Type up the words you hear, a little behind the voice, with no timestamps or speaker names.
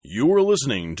You are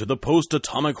listening to the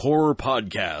Post-Atomic Horror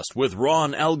Podcast with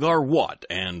Ron Algar Watt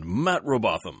and Matt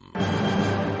Robotham.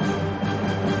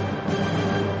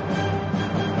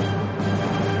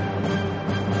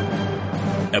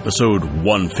 Episode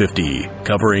 150,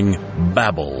 covering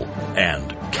Babel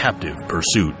and Captive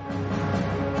Pursuit.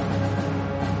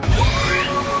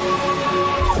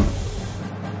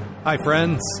 Hi,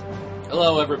 friends.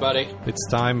 Hello, everybody. It's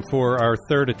time for our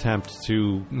third attempt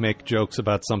to make jokes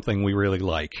about something we really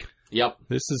like. Yep.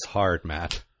 This is hard,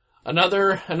 Matt.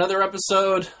 Another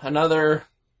episode, another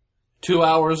 2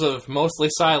 hours of mostly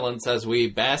silence as we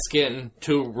bask in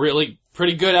two really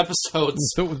pretty good episodes.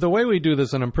 The way we do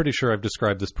this, and I'm pretty sure I've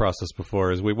described this process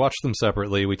before, is we watch them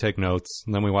separately, we take notes,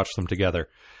 and then we watch them together.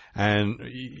 And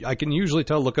I can usually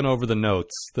tell looking over the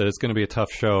notes that it's going to be a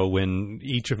tough show when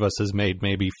each of us has made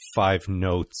maybe 5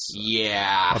 notes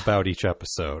about each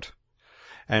episode.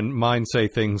 And mine say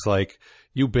things like,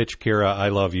 "You bitch, Kira, I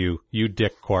love you. You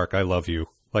dick, Quark, I love you."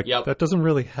 Like, That doesn't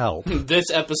really help. This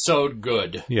episode,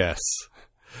 good. Yes.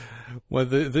 Well,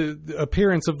 the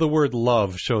appearance of the word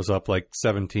love shows up like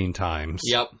 17 times.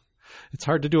 Yep. It's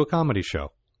hard to do a comedy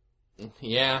show.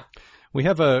 Yeah. We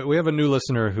have a new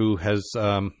listener who has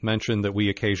mentioned that we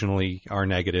occasionally are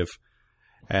negative,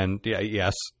 and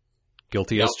yes,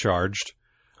 guilty as charged.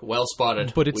 Well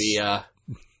spotted. But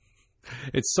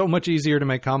it's so much easier to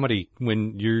make comedy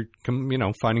when you're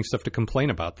finding stuff to complain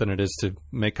about than it is to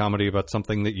make comedy about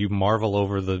something that you marvel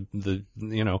over the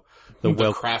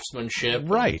craftsmanship.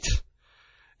 Right.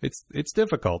 It's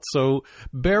difficult. So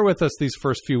bear with us these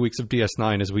first few weeks of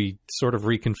DS9 as we sort of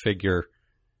reconfigure.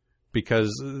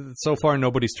 Because so far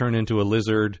nobody's turned into a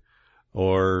lizard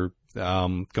or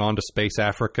gone to space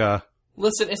Africa.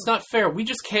 Listen, it's not fair. We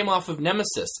just came off of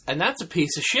Nemesis, and that's a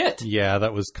piece of shit. Yeah,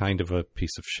 that was kind of a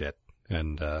piece of shit.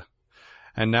 And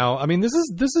now, I mean, this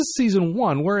is season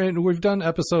 1. We've done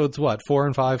episodes 4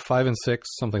 and 5, 5 and 6,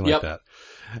 something like that.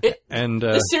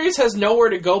 This series has nowhere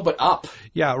to go but up.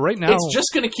 Yeah, right now it's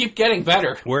just going to keep getting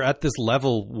better. We're at this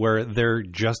level where they're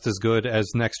just as good as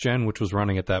Next Gen, which was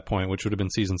running at that point, which would have been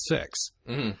season 6,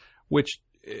 which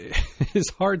is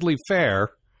hardly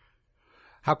fair.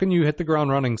 How can you hit the ground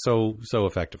running so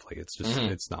effectively? It's just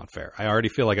it's not fair. I already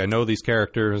feel like I know these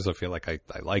characters. I feel like I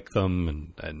like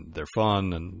them and they're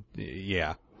fun and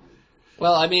yeah.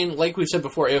 Well, I mean, like we've said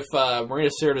before, if Marina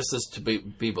Sirtis is to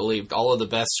be believed, all of the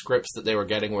best scripts that they were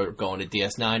getting were going to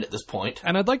DS9 at this point.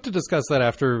 And I'd like to discuss that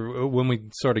after, when we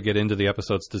sort of get into the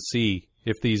episodes, to see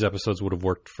if these episodes would have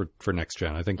worked for Next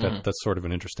Gen. I think that's sort of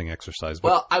an interesting exercise. But,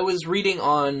 well, I was reading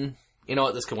on... You know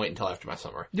what? This can wait until after my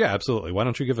summary. Yeah, absolutely. Why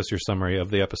don't you give us your summary of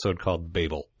the episode called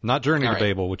Babel? Not Journey to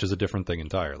Babel, which is a different thing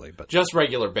entirely. But just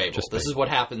regular Babel. This is what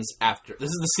happens after. This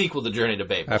is the sequel to Journey to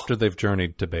Babel. After they've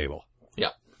journeyed to Babel.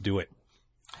 Yep. Do it.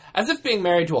 As if being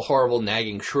married to a horrible,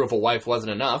 nagging shrew of a wife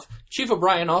wasn't enough, Chief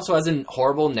O'Brien also has a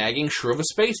horrible, nagging shrew of a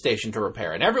space station to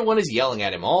repair, and everyone is yelling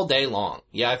at him all day long.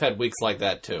 Yeah, I've had weeks like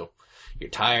that, too. You're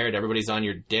tired, everybody's on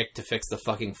your dick to fix the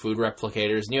fucking food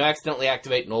replicators, and you accidentally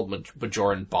activate an old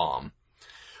Bajoran bomb.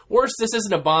 Worse, this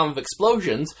isn't a bomb of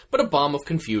explosions, but a bomb of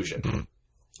confusion.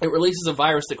 It releases a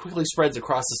virus that quickly spreads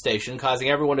across the station, causing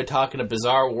everyone to talk in a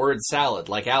bizarre word salad,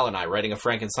 like Al and I writing a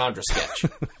Frank and Sandra sketch.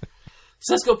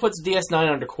 Cisco puts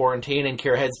DS9 under quarantine, and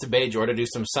Kira heads to Bajor to do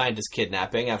some scientist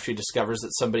kidnapping after she discovers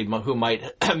that somebody who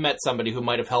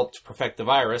might have helped perfect the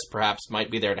virus perhaps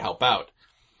might be there to help out.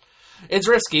 It's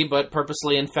risky, but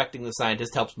purposely infecting the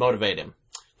scientist helps motivate him.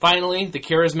 Finally, the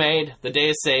cure is made, the day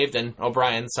is saved, and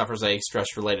O'Brien suffers a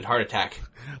stress-related heart attack.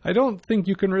 I don't think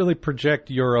you can really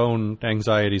project your own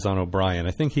anxieties on O'Brien.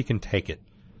 I think he can take it.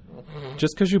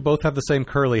 Just because you both have the same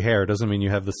curly hair doesn't mean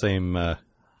you have the same, I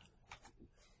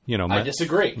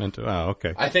disagree. Oh,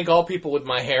 okay. I think all people with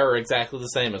my hair are exactly the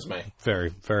same as me. Very,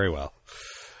 very well.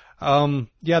 Well,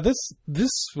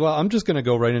 I'm just going to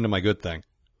go right into my good thing.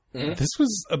 Mm-hmm. This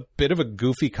was a bit of a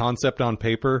goofy concept on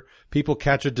paper. People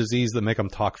catch a disease that make them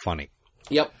talk funny.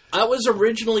 Yep. That was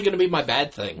originally going to be my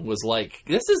bad thing. Was like,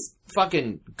 this is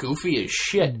fucking goofy as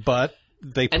shit. But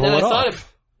they pull it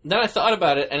off. Then I thought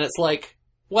about it, and it's like,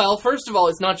 well, first of all,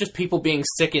 it's not just people being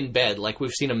sick in bed like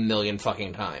we've seen a million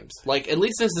fucking times. Like, at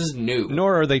least this is new.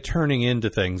 Nor are they turning into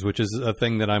things, which is a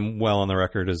thing that I'm well on the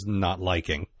record as not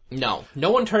liking. No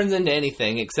one turns into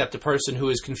anything except a person who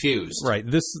is confused. Right.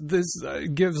 This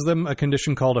gives them a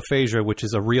condition called aphasia, which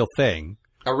is a real thing.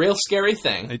 A real scary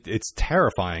thing. It's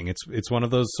terrifying. It's one of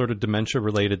those sort of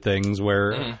dementia-related things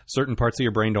where certain parts of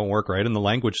your brain don't work right, and the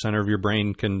language center of your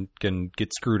brain can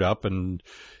get screwed up, and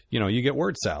you get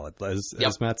word salad,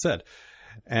 as Matt said.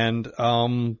 And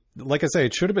like I say,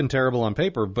 it should have been terrible on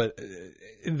paper, but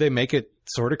they make it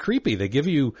sort of creepy. They give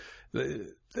you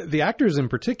the actors in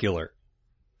particular,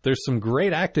 there's some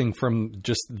great acting from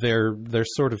just their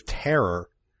sort of terror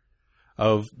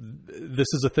of this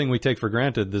is a thing we take for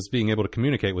granted, this being able to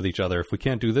communicate with each other. If we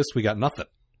can't do this, we got nothing.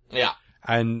 Yeah.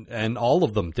 And all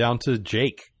of them, down to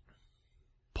Jake,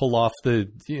 pull off they're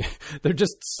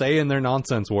just saying their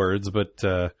nonsense words, but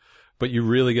you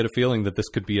really get a feeling that this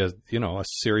could be a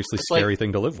seriously scary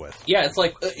thing to live with. Yeah, it's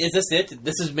like, is this it?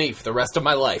 This is me for the rest of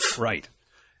my life. Right.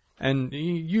 And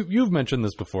you've mentioned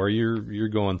this before. You're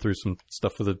going through some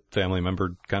stuff with a family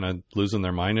member kind of losing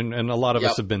their mind, and a lot of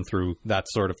us have been through that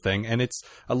sort of thing, and it's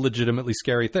a legitimately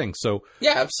scary thing. So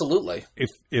yeah, absolutely.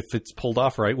 If it's pulled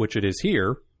off right, which it is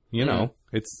here,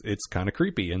 it's kind of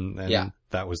creepy, and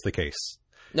that was the case.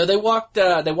 No, they walked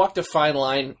a fine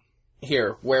line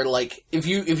here, where like if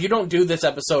you don't do this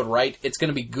episode right, it's going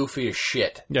to be goofy as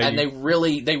shit. Yeah, and they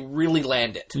really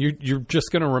land it. You're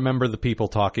just going to remember the people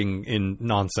talking in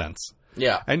nonsense.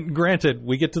 Yeah. And granted,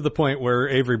 we get to the point where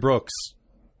Avery Brooks,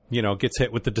 gets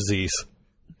hit with the disease,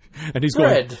 and he's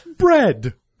going,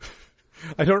 bread.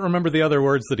 I don't remember the other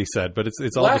words that he said, but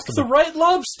it's all just the right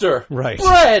lobster. Right.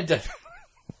 Bread.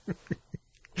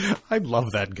 I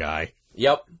love that guy.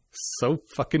 Yep. So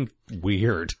fucking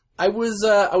weird. I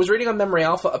was reading on Memory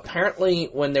Alpha. Apparently,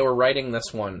 when they were writing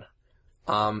this one,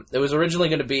 it was originally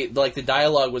going to be like the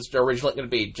dialogue was originally going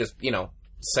to be just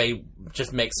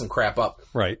just make some crap up,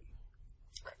 right?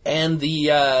 And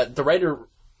the writer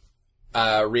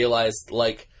realized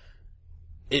like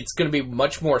it's going to be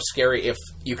much more scary if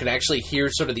you can actually hear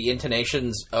sort of the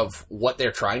intonations of what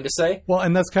they're trying to say. Well,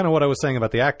 and that's kind of what I was saying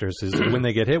about the actors, is when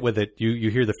they get hit with it,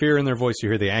 you hear the fear in their voice, you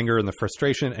hear the anger and the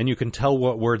frustration, and you can tell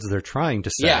what words they're trying to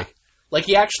say. Yeah. Like,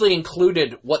 he actually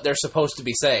included what they're supposed to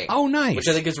be saying. Oh, nice. Which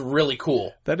I think is really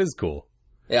cool. That is cool.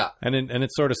 Yeah. And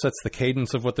it sort of sets the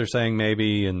cadence of what they're saying,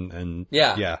 maybe, and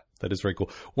yeah, that is very cool.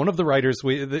 One of the writers,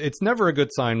 it's never a good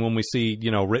sign when we see,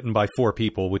 written by 4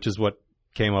 people, which is what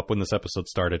came up when this episode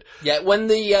started. Yeah, when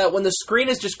the screen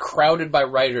is just crowded by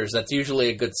writers, that's usually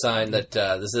a good sign that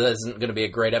this isn't going to be a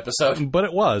great episode. But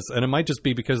it was, and it might just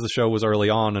be because the show was early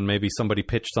on, and maybe somebody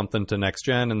pitched something to Next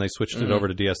Gen, and they switched it over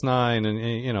to DS9,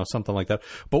 and something like that.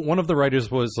 But one of the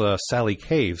writers was Sally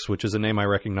Caves, which is a name I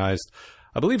recognized.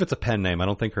 I believe it's a pen name. I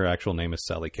don't think her actual name is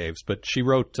Sally Caves, but she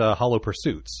wrote Hollow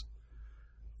Pursuits,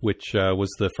 which was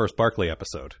the first Barkley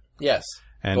episode. Yes,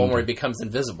 and the one where he becomes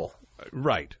invisible.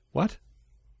 Right. What?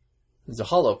 It's a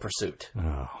Hollow Pursuit.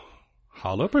 Oh,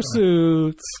 Hollow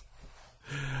Pursuits.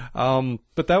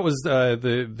 But that was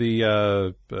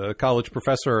the college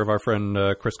professor of our friend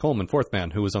Chris Coleman, Fourth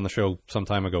Man, who was on the show some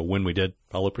time ago when we did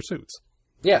Hollow Pursuits.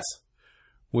 Yes.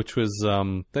 Which was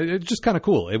just kind of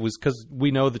cool. It was because we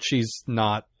know that she's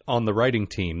not on the writing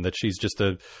team, that she's just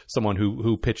someone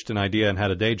who pitched an idea and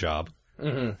had a day job.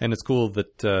 Mm-hmm. And it's cool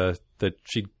that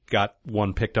she got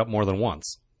one picked up more than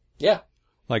once. Yeah.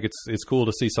 Like it's cool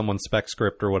to see someone's spec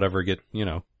script or whatever get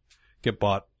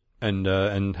bought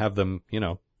and have them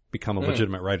become a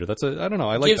legitimate writer. That's I don't know.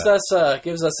 I like that.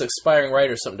 Gives us aspiring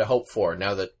writers something to hope for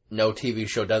now that no TV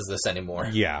show does this anymore.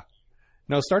 Yeah.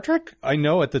 No, Star Trek, I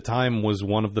know at the time was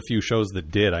one of the few shows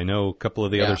that did. I know a couple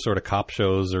of the other sort of cop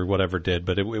shows or whatever did,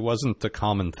 but it wasn't a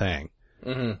common thing.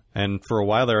 Mm-hmm. And for a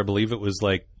while there, I believe it was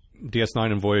like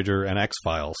DS9 and Voyager and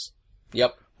X-Files.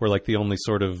 Yep. Were like the only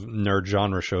sort of nerd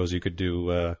genre shows you could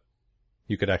do,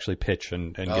 you could actually pitch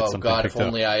and get something picked up. Oh, God, if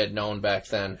only I had known back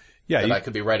then that I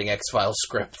could be writing X-Files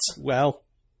scripts. Well,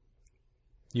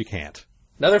 you can't.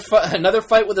 Another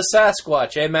fight with a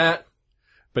Sasquatch, eh, Matt?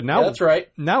 But now, that's right.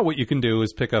 Now what you can do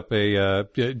is pick up get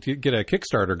a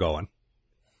Kickstarter going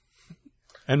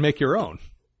and make your own.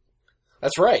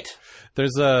 That's right.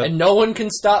 And no one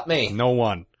can stop me. No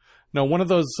one. No, one of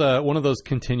those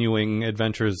continuing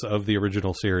adventures of the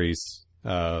original series,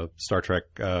 Star Trek.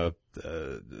 I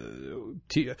don't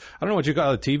know what you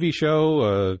call it, a TV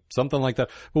show, something like that.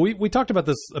 But we talked about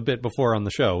this a bit before on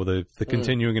the show, the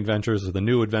continuing adventures or the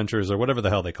new adventures or whatever the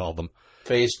hell they call them.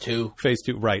 Phase 2. Phase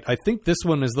 2, right. I think this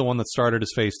one is the one that started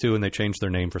as Phase 2 and they changed their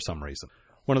name for some reason.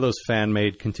 One of those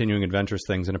fan-made continuing adventures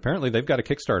things, and apparently they've got a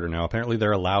Kickstarter now. Apparently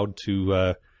they're allowed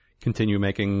to continue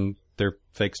making their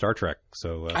fake Star Trek.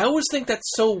 So I always think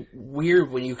that's so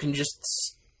weird when you can just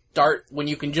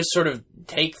sort of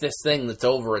take this thing that's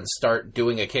over and start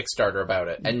doing a Kickstarter about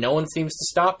it, and no one seems to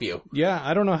stop you. Yeah,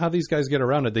 I don't know how these guys get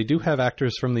around it. They do have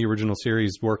actors from the original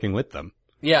series working with them.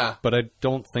 Yeah. But I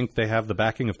don't think they have the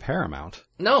backing of Paramount.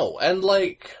 No, and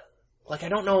like I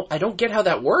don't know, I don't get how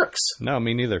that works. No,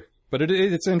 me neither. But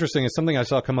it's interesting. It's something I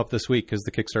saw come up this week because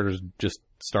the Kickstarter's just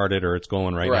started or it's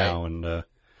going right now, and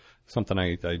something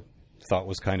I thought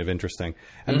was kind of interesting.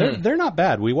 And they're not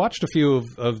bad. We watched a few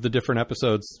of the different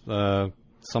episodes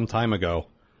some time ago.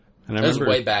 And I This is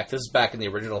remember, way back. This is back in the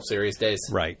original series days.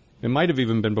 right. It might have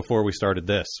even been before we started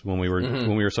this, when we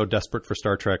were so desperate for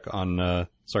Star Trek on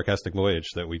Sarcastic Voyage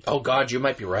that we Oh God, you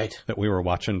might be right. that we were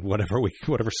watching whatever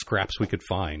scraps we could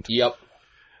find. Yep.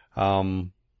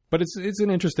 But it's an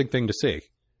interesting thing to see.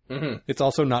 Mm-hmm. It's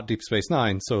also not Deep Space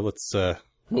Nine, so let's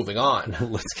Moving on.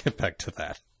 let's get back to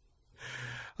that.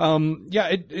 Yeah,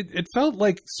 it felt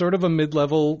like sort of a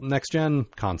mid-level next-gen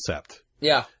concept.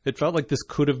 Yeah. It felt like this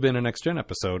could have been a next-gen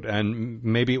episode, and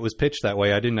maybe it was pitched that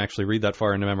way. I didn't actually read that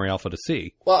far into Memory Alpha to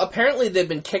see. Well, apparently they've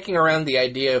been kicking around the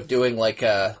idea of doing like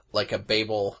a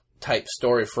Babel type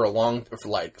story for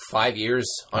like 5 years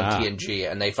on TNG,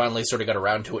 and they finally sort of got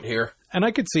around to it here. And I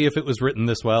could see if it was written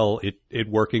this well, it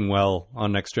working well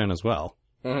on next-gen as well.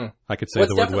 Mm-hmm. I could say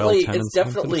the word well 10 it's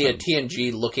definitely a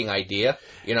TNG-looking idea,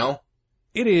 you know?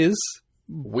 It is.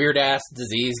 Weird-ass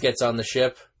disease gets on the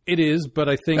ship. It is, but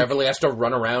I think... Beverly has to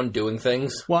run around doing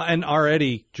things. Well, and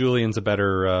already Julian's a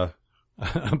better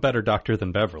doctor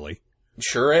than Beverly.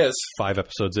 Sure is. 5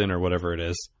 episodes in or whatever it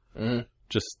is. Mm-hmm.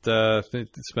 Just it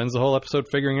spends the whole episode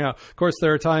figuring it out. Of course,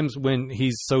 there are times when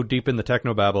he's so deep in the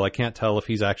technobabble, I can't tell if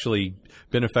he's actually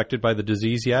been affected by the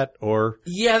disease yet, or...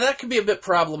 Yeah, that could be a bit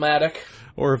problematic.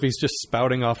 Or if he's just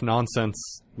spouting off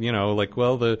nonsense, you know, like,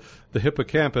 well, the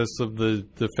hippocampus of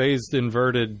the phased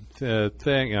inverted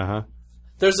thing,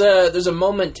 There's a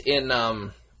moment in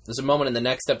the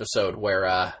next episode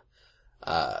where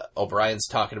O'Brien's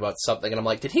talking about something, and I'm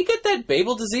like, did he get that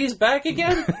Babel disease back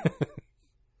again?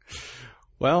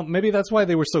 Well, maybe that's why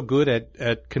they were so good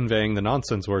at conveying the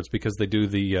nonsense words, because they do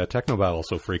the technobabble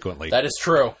so frequently. That is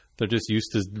true. They're just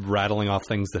used to rattling off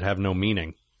things that have no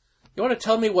meaning. You want to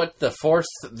tell me what the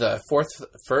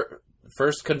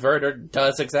first converter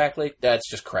does exactly? That's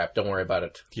just crap. Don't worry about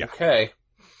it. Yeah. Okay.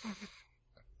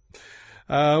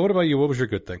 What about you? What was your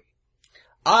good thing?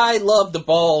 I love the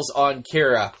balls on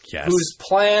Kira, Yes. whose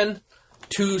plan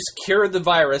to cure the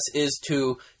virus is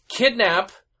to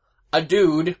kidnap a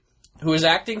dude who is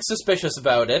acting suspicious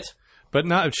about it.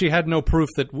 But she had no proof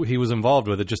that he was involved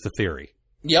with it, just a theory.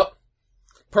 Yep.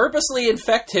 Purposely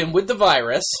infect him with the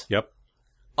virus. Yep.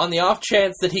 On the off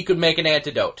chance that he could make an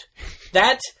antidote.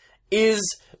 That is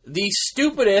the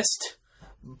stupidest,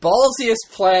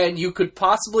 ballsiest plan you could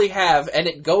possibly have, and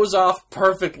it goes off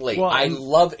perfectly. Well, I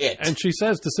love it. And she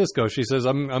says to Cisco, she says,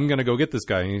 I'm going to go get this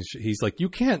guy. And he's like, you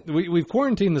can't, we've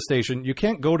quarantined the station. You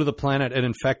can't go to the planet and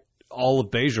infect all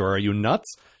of Bajor. Are you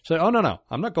nuts? She's like, oh, no,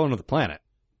 I'm not going to the planet.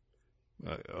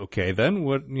 Okay, then,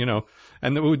 what, you know,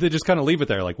 and they just kind of leave it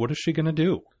there, like, what is she going to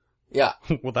do? Yeah.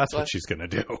 Well, that's what she's going to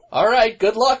do. All right,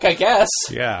 good luck, I guess.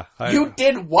 Yeah. You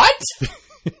did what?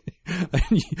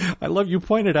 I love you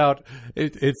pointed out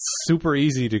it's super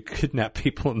easy to kidnap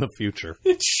people in the future.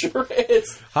 It sure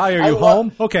is. Hi, are you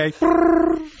home? Okay.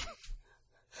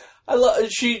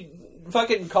 She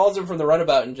fucking calls him from the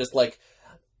runabout and just like...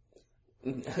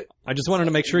 I just wanted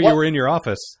to make sure you were in your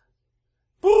office.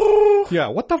 Yeah,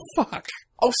 what the fuck?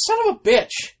 Oh, son of a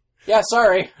bitch. Yeah,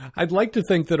 sorry. I'd like to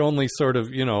think that only sort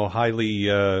of, you know, highly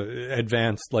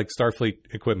advanced, like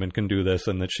Starfleet equipment can do this,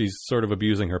 and that she's sort of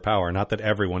abusing her power, not that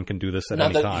everyone can do this at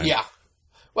any time. Yeah.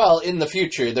 Well, in the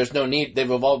future, there's no need. They've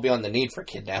evolved beyond the need for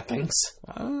kidnappings.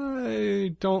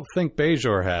 I don't think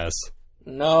Bajor has.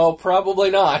 No,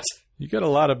 probably not. You get a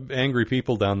lot of angry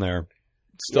people down there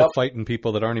still fighting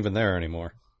people that aren't even there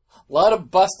anymore. A lot of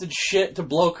busted shit to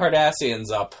blow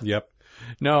Cardassians up. Yep.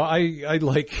 No, I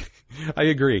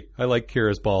agree. I like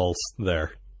Kira's balls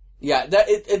there. Yeah,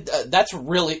 that's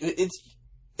really it's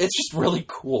just really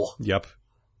cool. Yep.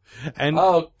 And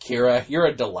oh, Kira, you're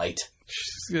a delight.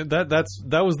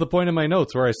 That was the point of my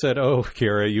notes where I said, "Oh,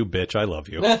 Kira, you bitch, I love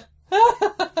you."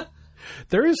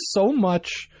 There is so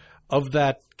much of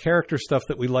that character stuff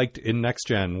that we liked in Next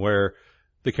Gen, where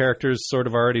the characters sort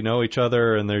of already know each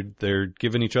other and they're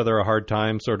giving each other a hard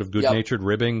time, sort of good-natured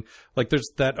ribbing. Like there's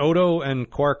that Odo and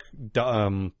Quark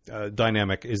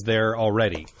dynamic is there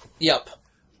already. Yep.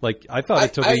 Like I thought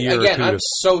it took a year or two. I'm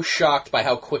so shocked by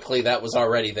how quickly that was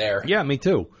already there. Yeah, me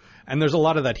too. And there's a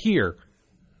lot of that here,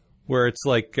 where it's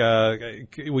like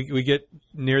we get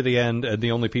near the end and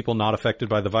the only people not affected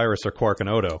by the virus are Quark and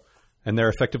Odo, and they're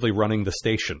effectively running the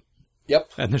station.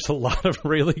 Yep. And there's a lot of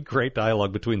really great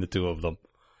dialogue between the two of them.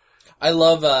 I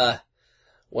love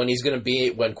when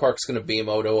Quark's gonna beam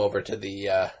Odo over to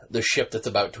the ship that's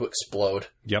about to explode.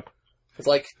 Yep. It's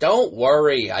like, don't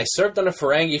worry, I served on a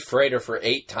Ferengi freighter for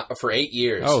 8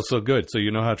 years. Oh, so good. So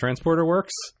you know how transporter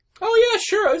works? Oh yeah,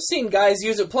 sure. I've seen guys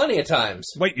use it plenty of times.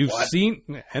 Wait, you've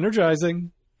seen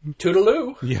energizing?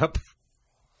 Toodaloo. Yep.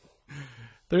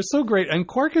 They're so great, and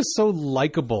Quark is so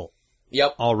likable.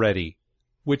 Yep. Already.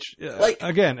 Which,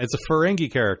 again, it's a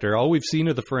Ferengi character. All we've seen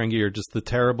of the Ferengi are just the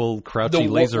terrible, crouchy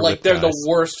laser whip they're guys. the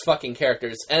worst fucking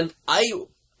characters. And I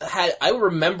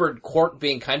remembered Quark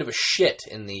being kind of a shit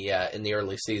in the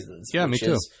early seasons. Yeah, me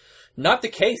too. Is not the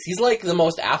case. He's like the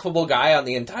most affable guy on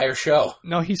the entire show.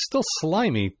 No, he's still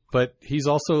slimy, but he's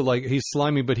also he's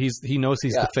slimy, but he knows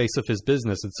he's the face of his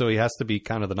business, and so he has to be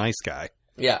kind of the nice guy.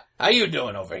 Yeah. How you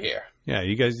doing over here? Yeah,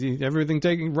 you guys,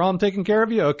 Rom taking care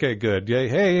of you? Okay, good. Yeah,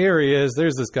 hey, here he is.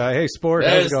 There's this guy. Hey, Sport,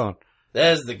 how's it going?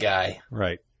 There's the guy.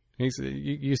 Right. You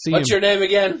see What's your name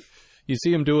again? You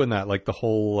see him doing that the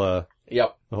whole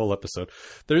Yep. The whole episode.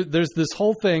 There's this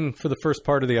whole thing for the first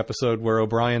part of the episode where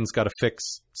O'Brien's got to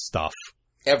fix stuff.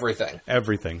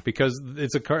 Everything. Because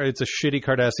it's a shitty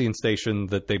Cardassian station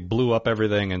that they blew up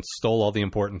everything and stole all the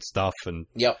important stuff. And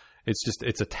yep.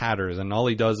 It's a tatters, and all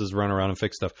he does is run around and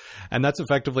fix stuff. And that's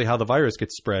effectively how the virus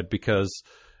gets spread, because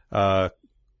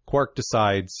Quark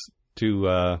decides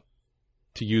to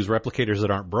use replicators that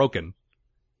aren't broken.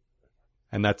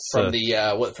 And that's from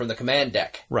the command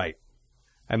deck. Right.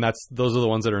 And those are the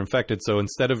ones that are infected. So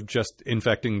instead of just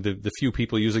infecting the few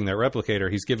people using their replicator,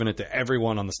 he's given it to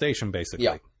everyone on the station, basically.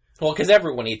 Yeah. Well, because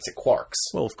everyone eats at Quark's.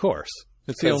 Well, of course.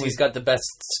 Because he's got the best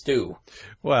stew.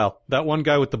 Well, that one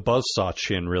guy with the buzzsaw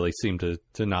chin really seemed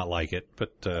to not like it.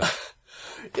 But I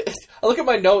look at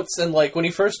my notes, and when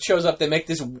he first shows up, they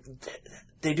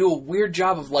do a weird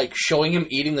job of showing him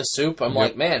eating the soup. I'm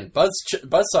like, man,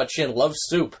 Buzzsaw Chin loves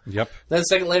soup. Yep. Then a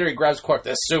second later, he grabs Quark.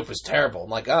 This soup is terrible. I'm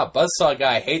like, Buzzsaw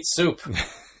guy hates soup.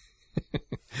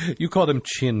 You called him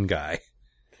Chin Guy.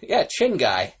 Yeah, Chin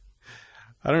Guy.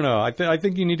 I don't know. I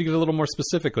think you need to get a little more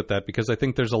specific with that, because I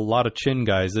think there's a lot of chin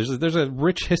guys. There's a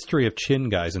rich history of chin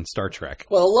guys in Star Trek.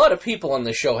 Well, a lot of people on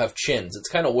this show have chins. It's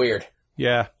kind of weird.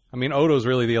 Yeah. I mean, Odo's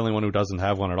really the only one who doesn't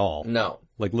have one at all. No.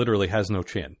 Literally has no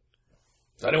chin.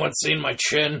 Has anyone seen my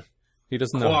chin? He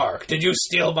doesn't know. Quark, did you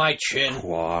steal my chin?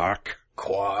 Quark.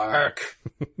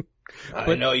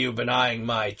 I know you've been eyeing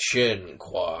my chin,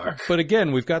 Quark. But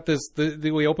again, we've got this.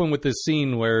 We open with this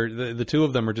scene where the two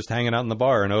of them are just hanging out in the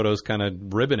bar, and Odo's kind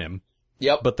of ribbing him.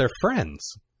 Yep. But they're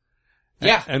friends.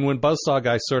 Yeah. And when Buzzsaw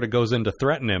guy sort of goes in to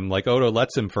threaten him, Odo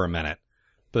lets him for a minute.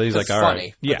 But he's that's all funny.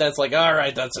 right. Yeah. But that's all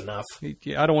right, that's enough.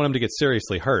 I don't want him to get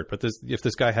seriously hurt, but if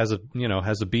this guy has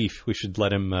a beef, we should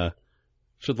let him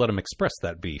express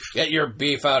that beef. Get your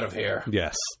beef out of here.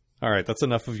 Yes. All right, that's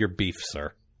enough of your beef,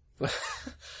 sir. I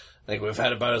think we've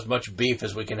had about as much beef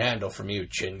as we can handle from you,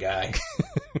 Chin Guy.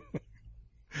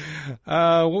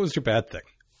 What was your bad thing?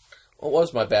 What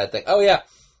was my bad thing? Oh, yeah.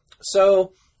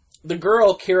 So, the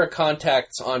girl Kira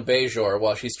contacts on Bajor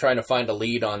while she's trying to find a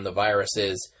lead on the virus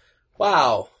is,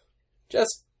 wow,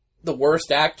 just the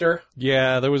worst actor.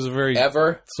 Yeah, there was a very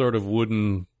ever sort of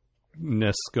woodenness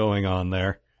going on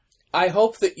there. I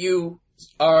hope that you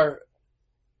are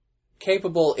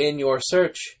capable in your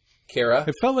search, Kira.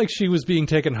 It felt like she was being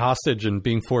taken hostage and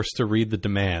being forced to read the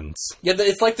demands. Yeah,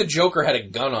 it's like the Joker had a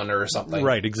gun on her or something.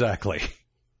 Right, exactly.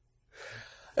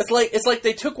 It's like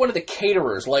they took one of the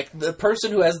caterers, the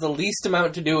person who has the least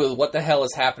amount to do with what the hell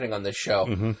is happening on this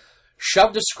show,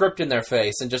 shoved a script in their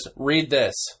face and just read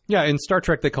this. Yeah, in Star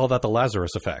Trek they call that the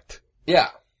Lazarus effect. Yeah.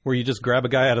 Where you just grab a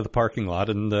guy out of the parking lot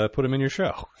and put him in your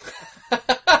show.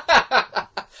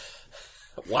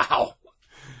 Wow.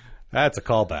 That's a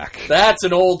callback. That's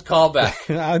an old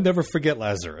callback. I'll never forget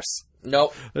Lazarus.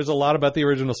 Nope. There's a lot about the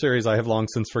original series I have long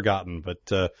since forgotten,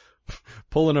 but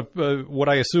pulling what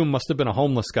I assume must have been a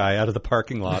homeless guy out of the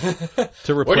parking lot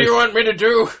to replace... What do you want me to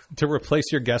do? To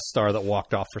replace your guest star that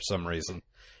walked off for some reason.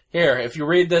 Here, if you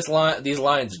read these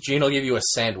lines, Gene will give you a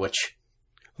sandwich.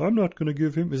 I'm not going to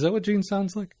give him... Is that what Gene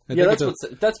sounds like? Yeah,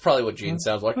 that's probably what Gene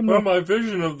sounds like. My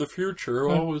vision of the future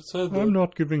always said that. I'm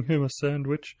not giving him a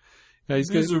sandwich. Yeah,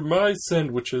 These are my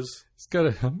sandwiches.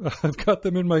 I've got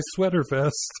them in my sweater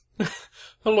vest.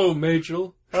 Hello,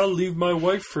 Majel. I'll leave my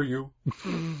wife for you.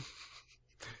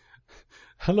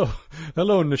 Hello,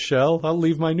 Nichelle. I'll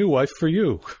leave my new wife for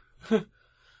you.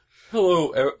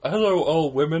 Hello,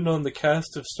 all women on the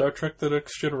cast of Star Trek: The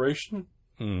Next Generation.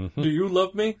 Mm-hmm. Do you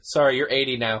love me? Sorry, you're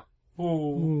 80 now.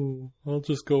 Oh, I'll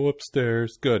just go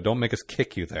upstairs. Good, don't make us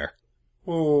kick you there.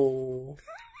 Oh.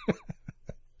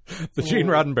 The Gene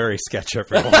Roddenberry sketch,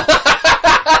 everyone.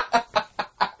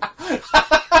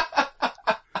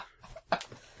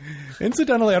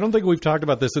 Incidentally, I don't think we've talked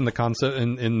about this in the concept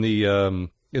in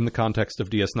the context of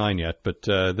DS9 yet, but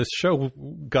this show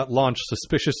got launched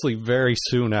suspiciously very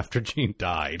soon after Gene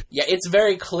died. Yeah, it's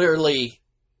very clearly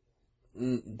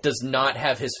does not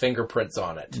have his fingerprints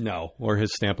on it. No, or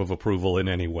his stamp of approval in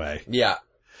any way. Yeah.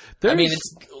 I mean,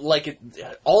 it's like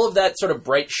all of that sort of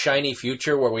bright, shiny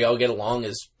future where we all get along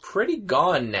is pretty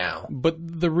gone now. But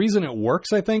the reason it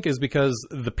works, I think, is because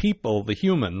the people, the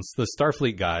humans, the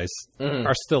Starfleet guys,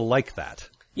 are still like that.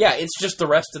 Yeah, it's just the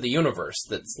rest of the universe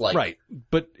that's like... Right.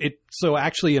 But so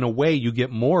actually, in a way, you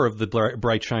get more of the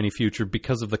bright, shiny future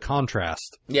because of the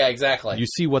contrast. Yeah, exactly. You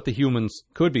see what the humans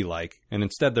could be like, and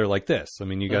instead they're like this. I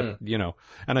mean, you got,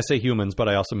 and I say humans, but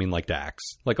I also mean like Dax.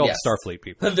 Like all the Starfleet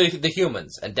people. the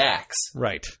humans and Dax.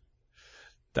 Right.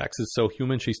 Dax is so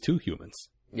human, she's two humans.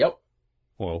 Yep.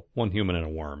 Well, one human and a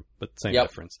worm, but same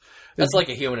difference. That's like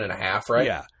a human and a half, right?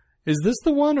 Yeah. Is this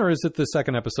the one, or is it the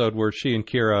second episode where she and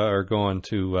Kira are going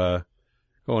to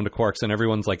Quark's and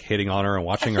everyone's like hitting on her and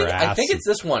watching her ass? I think it's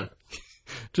this one.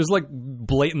 Just like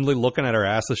blatantly looking at her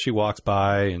ass as she walks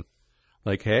by and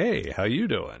like, hey, how you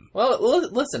doing? Well,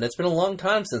 listen, it's been a long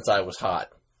time since I was hot.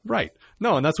 Right.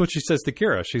 No, and that's what she says to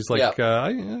Kira. She's like,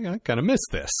 I kind of miss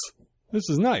this. This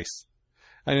is nice.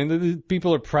 I mean, the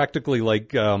people are practically like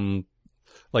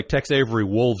Tex Avery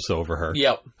wolves over her.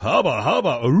 Yep. Hubba,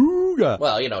 hubba, ooga.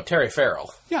 Well, Terry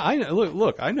Farrell. Yeah, I know.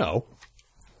 Look, I know.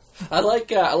 I like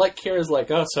Kira's like,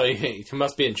 oh, so you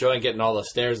must be enjoying getting all the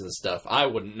stairs and stuff. I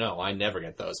wouldn't know. I never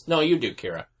get those. No, you do,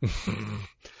 Kira.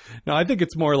 No, I think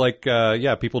it's more like,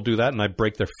 people do that and I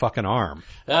break their fucking arm.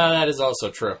 That is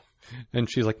also true. And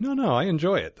she's like, no, I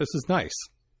enjoy it. This is nice.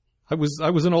 I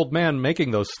was an old man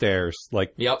making those stairs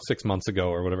 6 months ago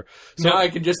or whatever. So now I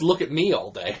can just look at me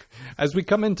all day. As we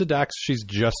come into Dax, she's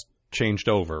just changed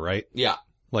over, right? Yeah.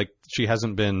 Like she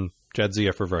hasn't been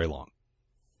Jadzia for very long.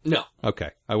 No.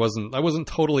 Okay. I wasn't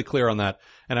totally clear on that.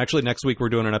 And actually next week we're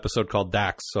doing an episode called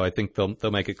Dax, so I think they'll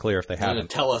make it clear if they haven't.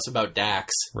 Tell us about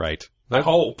Dax. Right. I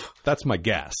hope. That's my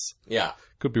guess. Yeah.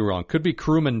 Could be wrong. Could be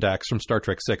crewman Dax from Star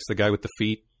Trek 6, the guy with the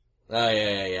feet. Oh,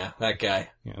 yeah. That guy.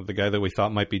 Yeah, the guy that we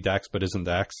thought might be Dax but isn't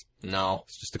Dax. No.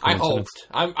 It's just a coincidence.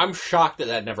 I hoped. I'm shocked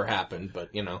that never happened, but,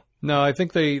 No, I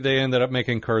think they ended up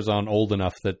making Curzon old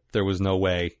enough that there was no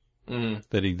way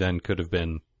that he then could have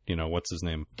been, what's his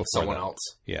name? Someone else.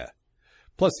 Yeah.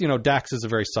 Plus, Dax is a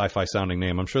very sci-fi sounding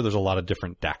name. I'm sure there's a lot of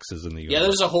different Daxes in the universe. Yeah,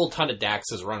 there's a whole ton of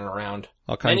Daxes running around.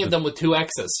 All kinds Many of them with 2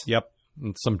 X's. Yep.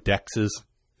 And some Dexes.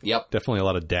 Yep. Definitely a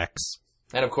lot of Dex.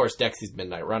 And, of course, Dexy's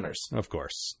Midnight Runners. Of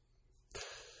course.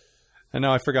 And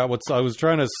now I forgot I was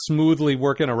trying to smoothly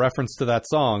work in a reference to that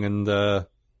song, and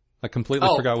I completely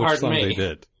forgot which song they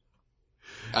did.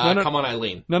 Come on,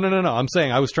 Eileen. No. I'm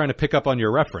saying I was trying to pick up on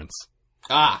your reference.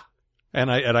 Ah. And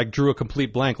I drew a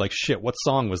complete blank, like, shit, what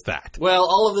song was that? Well,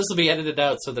 all of this will be edited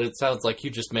out so that it sounds like you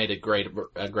just made a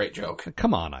great joke.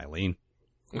 Come on, Eileen.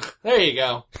 There you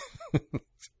go.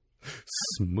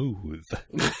 Smooth.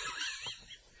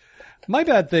 My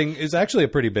bad thing is actually a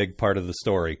pretty big part of the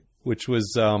story, which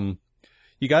was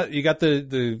you got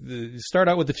the start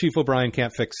out with the Chief O'Brien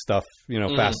can't fix stuff,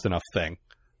 fast enough thing.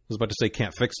 I was about to say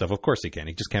can't fix stuff. Of course he can.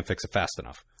 He just can't fix it fast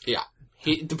enough. Yeah.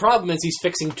 The problem is he's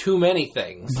fixing too many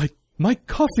things. My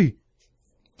coffee.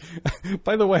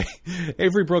 By the way,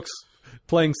 Avery Brooks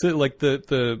playing like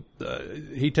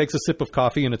he takes a sip of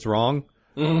coffee and it's wrong.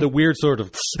 Mm-hmm. The weird sort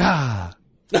of that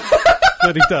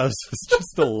he does is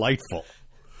just delightful.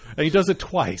 And he does it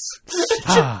twice.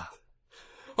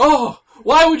 Oh,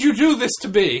 why would you do this to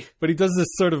me? But he does this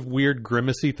sort of weird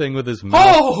grimacy thing with his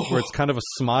mouth, where it's kind of a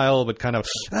smile, but kind of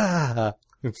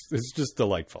It's just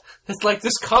delightful. It's like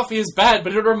this coffee is bad,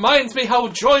 but it reminds me how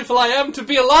joyful I am to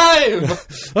be alive.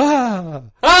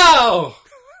 Oh!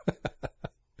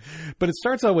 But it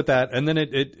starts out with that, and then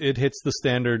it hits the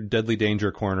standard deadly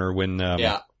danger corner when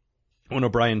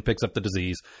O'Brien picks up the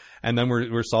disease, and then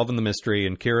we're solving the mystery,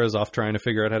 and Kira's off trying to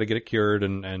figure out how to get it cured,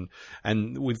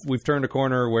 and we've turned a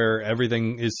corner where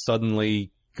everything is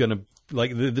suddenly gonna,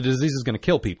 like, the disease is gonna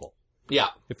kill people. Yeah.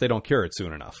 If they don't cure it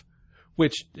soon enough.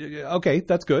 Which, okay,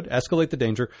 that's good. Escalate the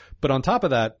danger. But on top of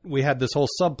that, we had this whole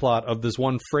subplot of this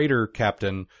one freighter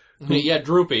captain.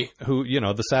 Droopy. Who,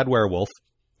 the sad werewolf.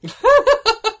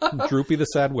 Droopy the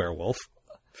sad werewolf.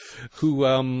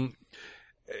 Who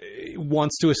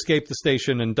wants to escape the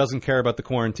station and doesn't care about the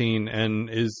quarantine and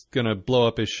is going to blow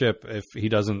up his ship if he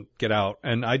doesn't get out.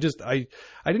 And I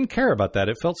didn't care about that.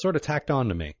 It felt sort of tacked on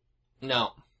to me.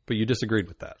 No. But you disagreed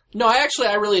with that. No, I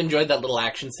really enjoyed that little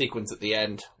action sequence at the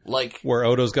end. Like, where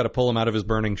Odo's got to pull him out of his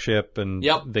burning ship, and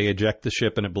they eject the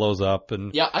ship and it blows up.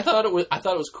 And yeah, I thought it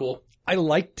was cool. I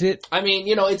liked it. I mean,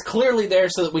 it's clearly there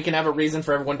so that we can have a reason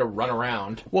for everyone to run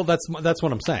around. Well, that's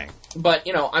what I'm saying. But,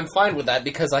 I'm fine with that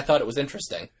because I thought it was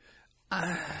interesting.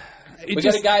 We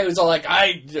got a guy who's all like,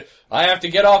 I have to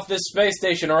get off this space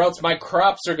station or else my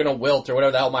crops are going to wilt or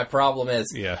whatever the hell my problem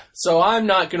is. Yeah. So I'm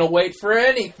not going to wait for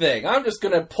anything. I'm just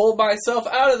going to pull myself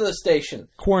out of the station.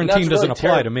 Quarantine doesn't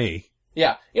apply to me.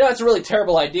 Yeah. That's a really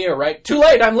terrible idea, right? Too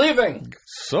late, I'm leaving.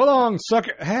 So long,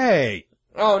 sucker. Hey.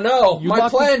 Oh no, my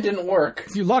plan didn't work.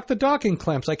 You locked the docking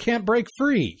clamps. I can't break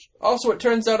free. Also, it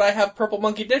turns out I have Purple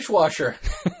Monkey Dishwasher.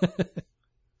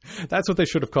 That's what they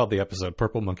should have called the episode,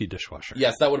 Purple Monkey Dishwasher.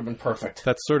 Yes, that would have been perfect.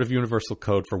 That's sort of universal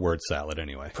code for word salad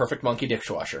anyway. Perfect Monkey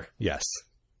Dishwasher. Yes.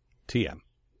 TM.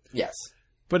 Yes.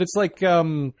 But it's like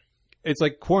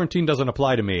quarantine doesn't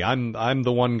apply to me. I'm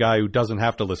the one guy who doesn't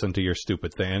have to listen to your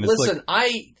stupid thing. And listen,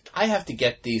 I have to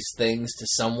get these things to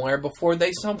somewhere before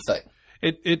they something.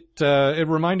 It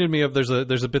reminded me of there's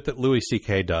a bit that Louis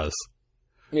C.K. does.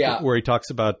 Yeah. Where he talks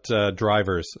about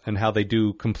drivers and how they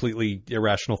do completely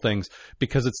irrational things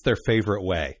because it's their favorite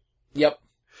way. Yep.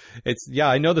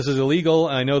 I know this is illegal.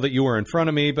 I know that you were in front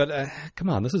of me, but come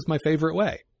on, this is my favorite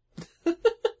way.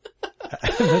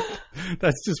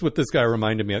 That's just what this guy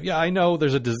reminded me of. Yeah, I know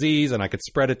there's a disease and I could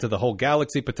spread it to the whole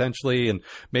galaxy potentially, and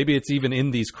maybe it's even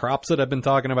in these crops that I've been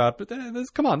talking about, but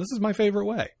come on, this is my favorite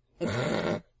way.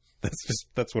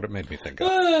 That's what it made me think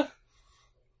of.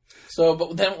 So,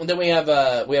 but then we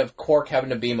have Quark having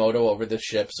to beam Odo over the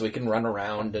ship so he can run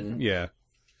around and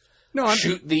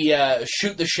shoot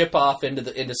the ship off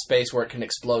into space where it can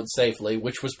explode safely,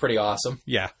 which was pretty awesome.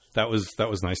 Yeah, that was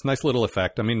nice. Nice little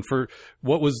effect. I mean, for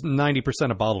what was 90%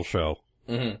 a bottle show,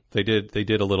 they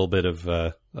did a little bit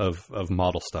of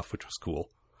model stuff, which was cool.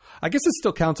 I guess it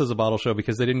still counts as a bottle show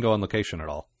because they didn't go on location at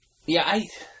all. Yeah,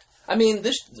 I mean,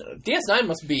 this DS9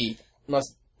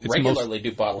 must regularly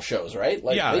do bottle shows, right?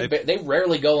 Like, yeah, they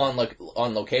rarely go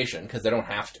on location because they don't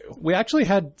have to. We actually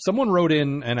had someone wrote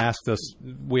in and asked us.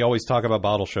 We always talk about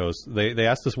bottle shows. They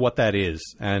asked us what that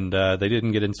is, and they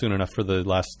didn't get in soon enough for the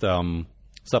last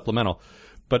supplemental.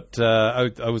 But I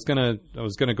was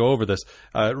gonna go over this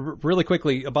really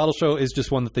quickly. A bottle show is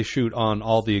just one that they shoot on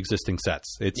all the existing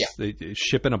sets.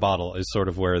 Ship in a bottle is sort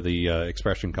of where the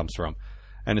expression comes from,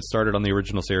 and it started on the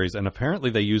original series, and apparently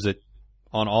they use it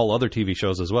on all other TV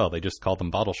shows as well. They just call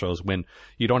them bottle shows when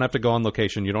you don't have to go on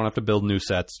location, you don't have to build new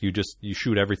sets, you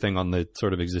shoot everything on the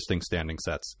sort of existing standing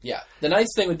sets. Yeah. The nice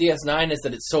thing with DS9 is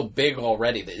that it's so big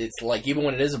already that it's like, even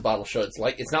when it is a bottle show,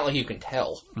 it's not like you can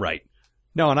tell. Right.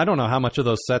 No, and I don't know how much of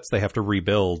those sets they have to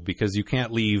rebuild because you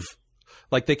can't leave,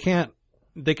 like they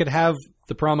could have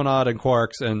the Promenade and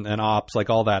Quarks and Ops, like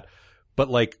all that, but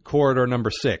like Corridor number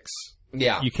 6,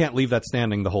 you can't leave that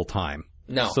standing the whole time.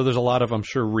 No. So there's a lot of, I'm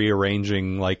sure,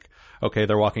 rearranging, like, okay,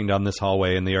 they're walking down this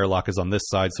hallway and the airlock is on this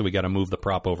side, so we got to move the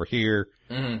prop over here.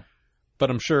 Mm-hmm. But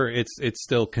I'm sure it's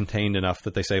still contained enough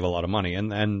that they save a lot of money.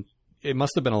 And it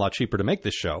must have been a lot cheaper to make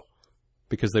this show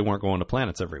because they weren't going to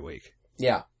planets every week.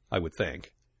 Yeah. I would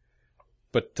think.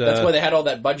 But that's why they had all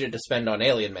that budget to spend on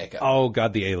alien makeup. Oh,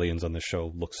 God, the aliens on this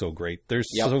show look so great. There's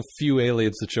so few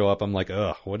aliens that show up. I'm like,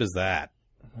 ugh, what is that?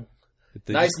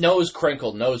 Nice nose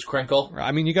crinkle.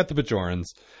 I mean, you got the Bajorans.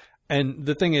 And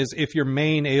the thing is, if your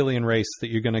main alien race that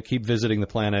you're going to keep visiting the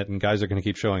planet and guys are going to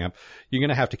keep showing up, you're going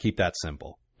to have to keep that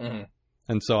simple. Mm-hmm.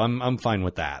 And so I'm fine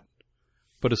with that.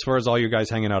 But as far as all your guys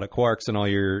hanging out at Quarks and all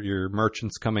your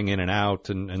merchants coming in and out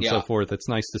and so forth, it's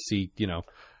nice to see,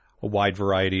 a wide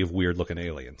variety of weird-looking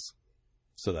aliens.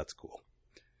 So that's cool.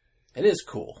 It is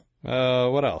cool.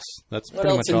 What else? That's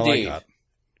pretty much all I got.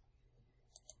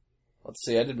 Let's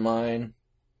see, I did mine.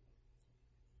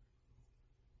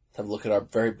 Let's have a look at our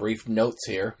very brief notes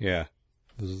here. Yeah.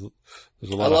 There's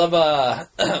a lot I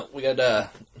love, we got,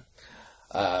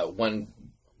 when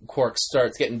Quark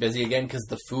starts getting busy again because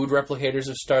the food replicators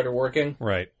have started working.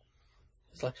 Right.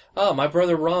 It's like, oh, my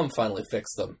brother Rom finally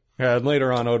fixed them. Yeah, and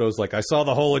later on, Odo's like, I saw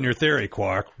the hole in your theory,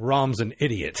 Quark. Rom's an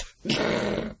idiot.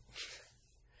 That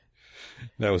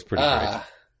was pretty great.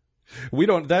 We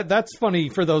don't. That's funny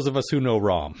for those of us who know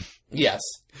Rom. Yes.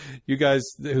 You guys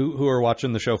who are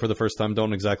watching the show for the first time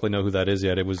don't exactly know who that is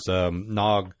yet. It was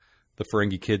Nog, the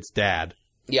Ferengi kid's dad.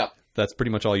 Yep. That's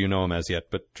pretty much all you know him as yet.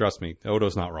 But trust me,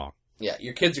 Odo's not wrong. Yeah,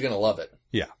 your kids are gonna love it.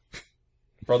 Yeah.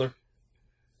 Brother.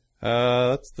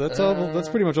 That's all. That's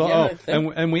pretty much all. Yeah,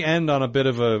 and we end on a bit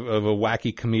of a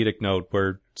wacky comedic note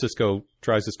where Sisko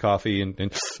tries his coffee and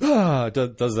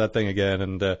does that thing again.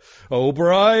 And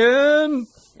O'Brien.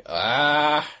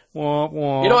 I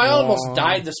almost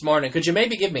died this morning. Could you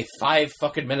maybe give me 5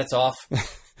 fucking minutes off?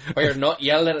 Or you're not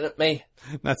yelling at me?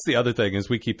 That's the other thing is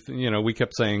we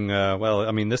kept saying, well,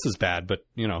 I mean, this is bad, but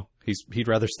he'd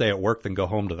rather stay at work than go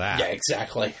home to that. Yeah,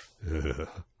 exactly.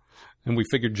 And we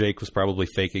figured Jake was probably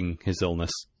faking his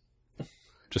illness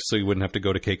just so he wouldn't have to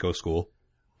go to Keiko school.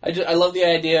 I love the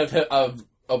idea of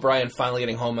O'Brien finally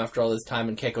getting home after all this time,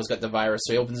 and Keiko's got the virus,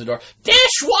 so he opens the door.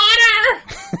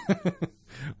 Dishwater!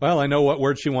 Well, I know what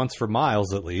word she wants for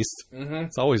Miles, at least. Mm-hmm.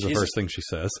 It's always the first thing she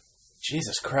says.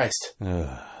 Jesus Christ.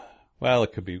 Well,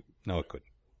 it could be... No, it couldn't.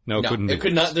 No, it couldn't be. It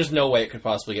could not. There's no way it could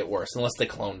possibly get worse, unless they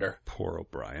cloned her. Poor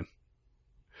O'Brien.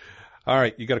 All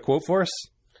right, you got a quote for us?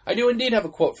 I do indeed have a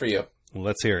quote for you. Well,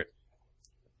 let's hear it.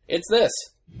 It's this.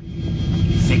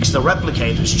 Fix the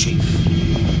replicators, Chief.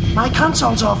 My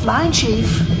console's offline, Chief.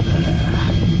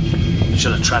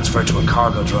 Should have transferred to a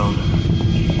cargo drone.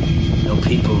 No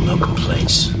people, no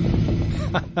complaints.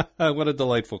 What a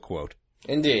delightful quote.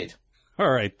 Indeed. All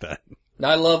right, then. Now,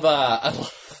 I love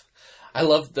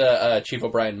the Chief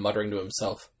O'Brien muttering to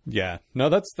himself. Yeah. No,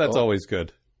 that's always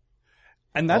good.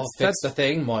 And that's the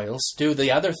thing, Miles. Do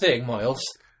the other thing, Miles.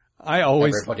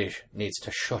 Everybody needs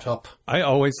to shut up. I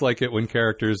always like it when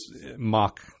characters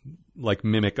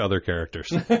mimic other characters.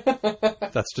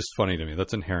 That's just funny to me.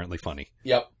 That's inherently funny.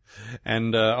 Yep.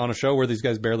 And on a show where these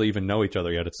guys barely even know each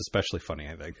other yet, it's especially funny,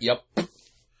 I think. Yep.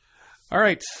 All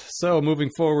right, so moving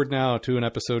forward now to an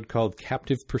episode called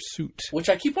Captive Pursuit. Which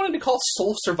I keep wanting to call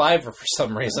Soul Survivor for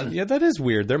some reason. Yeah, that is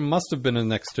weird. There must have been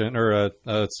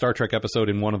a Star Trek episode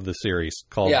in one of the series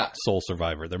called Soul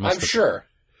Survivor. I'm sure.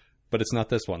 But it's not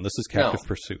this one. This is Captive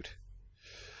Pursuit.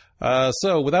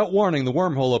 So, without warning, the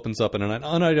wormhole opens up and an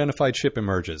unidentified ship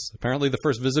emerges. Apparently the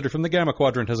first visitor from the Gamma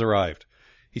Quadrant has arrived.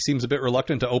 He seems a bit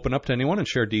reluctant to open up to anyone and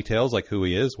share details like who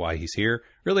he is, why he's here,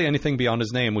 really anything beyond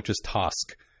his name, which is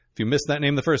Tosk. If you missed that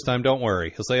name the first time, don't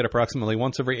worry. He'll say it approximately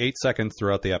once every 8 seconds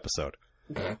throughout the episode.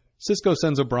 Cisco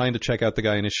sends O'Brien to check out the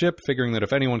guy in his ship, figuring that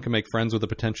if anyone can make friends with a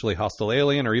potentially hostile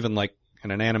alien or even like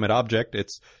an inanimate object,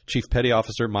 it's Chief Petty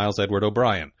Officer Miles Edward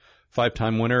O'Brien,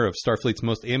 5-time winner of Starfleet's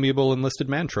Most Amiable Enlisted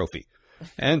Man trophy.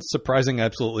 And surprising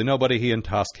absolutely nobody, he and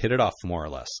Tosk hit it off more or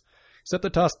less. Except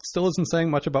that Tosk still isn't saying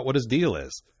much about what his deal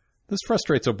is. This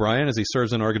frustrates O'Brien as he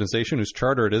serves an organization whose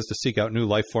charter it is to seek out new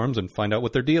life forms and find out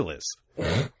what their deal is.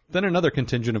 Then another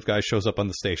contingent of guys shows up on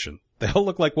the station. They all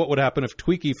look like what would happen if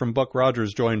Tweaky from Buck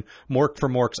Rogers joined Mork for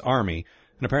Mork's army,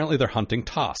 and apparently they're hunting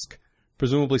Tosk.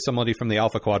 Presumably somebody from the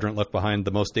Alpha Quadrant left behind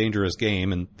the most dangerous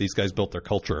game, and these guys built their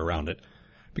culture around it.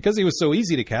 Because he was so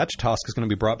easy to catch, Tosk is going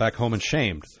to be brought back home and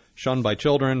shamed, shunned by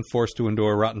children, forced to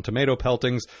endure rotten tomato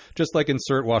peltings, just like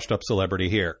insert washed-up celebrity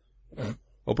here.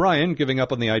 O'Brien, giving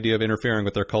up on the idea of interfering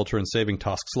with their culture and saving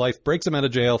Tosk's life, breaks him out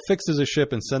of jail, fixes his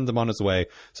ship, and sends him on his way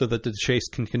so that the chase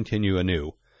can continue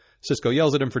anew. Cisco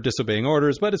yells at him for disobeying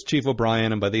orders, but it's Chief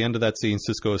O'Brien, and by the end of that scene,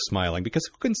 Cisco is smiling, because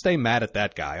who can stay mad at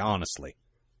that guy, honestly?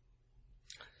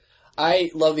 I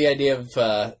love the idea of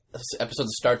episodes of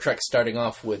Star Trek starting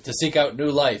off with to seek out new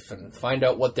life and find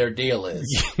out what their deal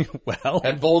is. Well...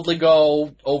 And boldly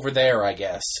go over there, I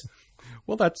guess.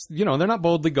 Well, that's, they're not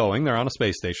boldly going. They're on a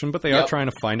space station, but they are trying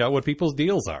to find out what people's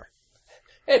deals are.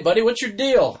 Hey, buddy, what's your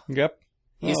deal? Yep.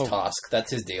 He's Tosk.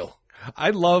 That's his deal.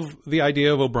 I love the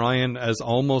idea of O'Brien as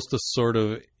almost a sort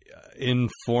of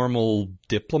informal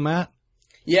diplomat.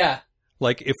 Yeah.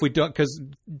 Like, if we don't... Because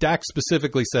Dax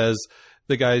specifically says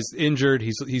the guy's injured,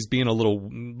 he's being a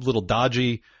little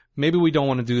dodgy. Maybe we don't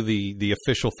want to do the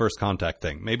official first contact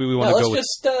thing. Maybe we want to go with...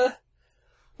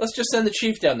 Let's just send the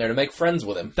chief down there to make friends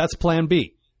with him. That's plan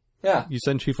B. Yeah. You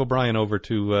send Chief O'Brien over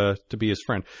to be his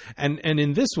friend. And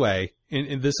in this way,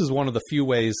 this is one of the few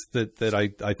ways that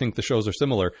I think the shows are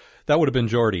similar. That would have been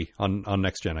Geordi on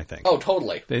Next Gen, I think. Oh,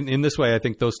 totally. In this way, I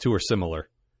think those two are similar,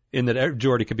 in that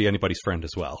Geordi could be anybody's friend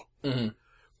as well. Mm-hmm.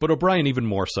 But O'Brien even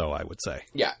more so, I would say.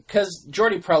 Yeah, because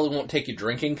Geordi probably won't take you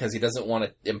drinking because he doesn't want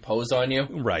to impose on you.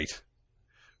 Right.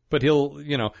 But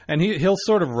he'll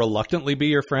sort of reluctantly be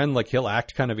your friend. Like, he'll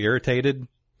act kind of irritated.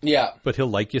 Yeah. But he'll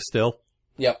like you still.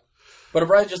 Yep. But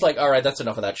O'Brien's just like, all right, that's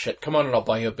enough of that shit. Come on and I'll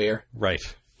buy you a beer. Right.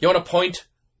 You want a point?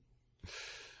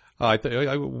 Why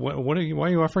are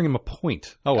you offering him a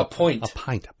point? Oh, a point. A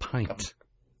pint.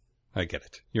 I get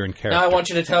it. You're in character. Now I want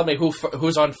you to tell me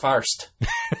who's on first.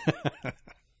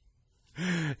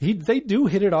 They do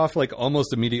hit it off like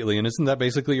almost immediately, and isn't that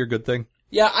basically your good thing?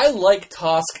 Yeah, I like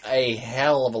Tosk a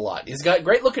hell of a lot. He's got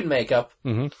great looking makeup.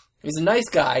 Mm-hmm. He's a nice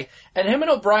guy, and him and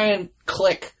O'Brien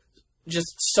click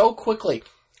just so quickly.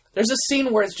 There's a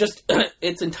scene where it's just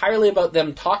it's entirely about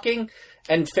them talking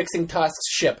and fixing Tosk's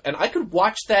ship, and I could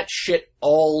watch that shit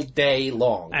all day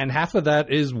long. And half of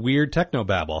that is weird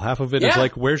technobabble. Half of it is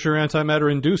like, where's your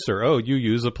antimatter inducer? Oh, you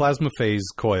use a plasma phase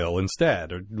coil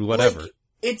instead, or whatever. Like,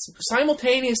 it's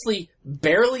simultaneously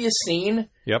barely a scene,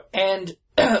 and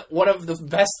one of the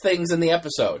best things in the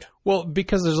episode. Well,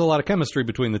 because there's a lot of chemistry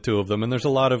between the two of them, and there's a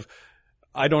lot of,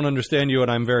 I don't understand you and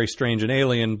I'm very strange and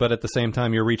alien, but at the same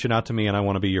time you're reaching out to me and I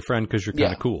want to be your friend because you're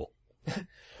kind of cool.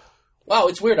 Wow,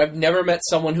 it's weird. I've never met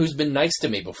someone who's been nice to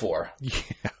me before. Yeah.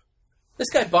 This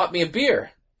guy bought me a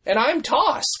beer, and I'm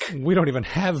Tosk. We don't even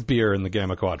have beer in the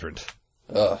Gamma Quadrant.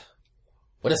 Ugh.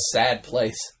 What a sad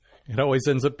place. It always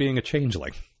ends up being a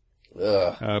changeling.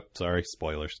 Ugh. Oh, sorry,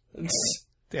 spoilers.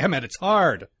 Damn it, it's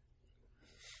hard.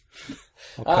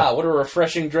 What a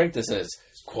refreshing drink this is.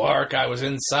 Quark, I was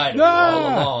inside of you all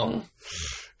along.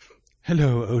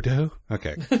 Hello, Odo.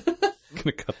 Okay.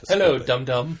 Gonna cut this. Hello,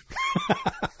 dum-dum.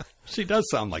 She does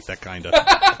sound like that, kind of.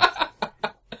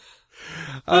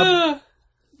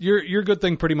 Your good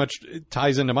thing pretty much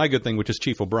ties into my good thing, which is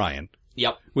Chief O'Brien.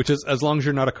 Yep. Which is, as long as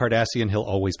you're not a Cardassian, he'll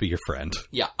always be your friend.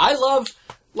 Yeah, I love,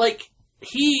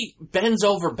 he bends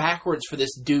over backwards for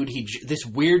this dude, this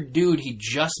weird dude he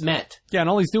just met. Yeah, and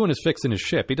all he's doing is fixing his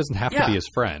ship. He doesn't have to be his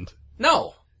friend.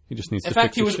 No. He just needs In to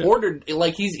fact, fix he his was ship. ordered,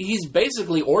 he's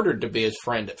basically ordered to be his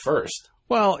friend at first.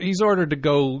 Well, he's ordered to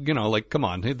go, come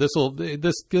on, this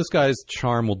guy's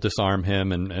charm will disarm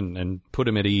him and put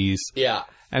him at ease. Yeah.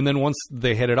 And then once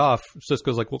they hit it off,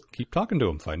 Sisko's like, well, keep talking to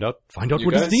him. Find out You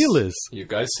what his guys- deal is. You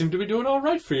guys seem to be doing all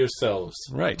right for yourselves.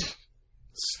 Right.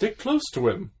 Stick close to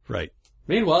him. Right.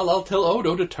 Meanwhile, I'll tell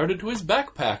Odo to turn into his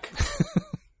backpack.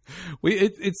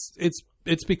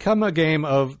 It's become a game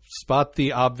of spot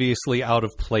the obviously out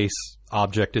of place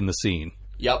object in the scene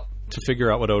Yep. to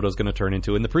figure out what Odo's going to turn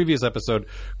into. In the previous episode,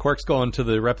 Quark's going to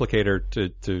the replicator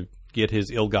to get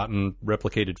his ill-gotten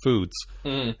replicated foods,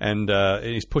 and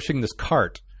he's pushing this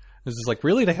cart. This is like,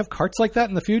 really? They have carts like that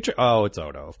in the future? Oh, it's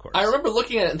Odo, of course. I remember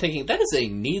looking at it and thinking, that is a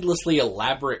needlessly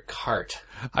elaborate cart.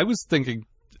 I was thinking,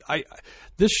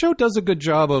 this show does a good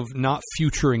job of not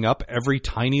futuring up every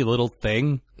tiny little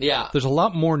thing. Yeah. There's a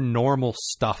lot more normal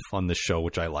stuff on this show,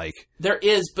 which I like. There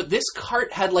is, but this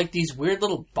cart had these weird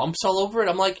little bumps all over it.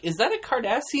 I'm like, is that a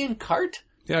Cardassian cart?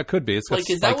 Yeah, it could be. It's got Is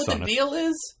that spikes what on the it. deal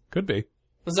is? Could be.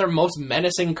 Was there a most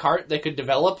menacing cart they could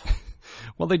develop?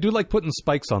 Well, they do like putting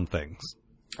spikes on things.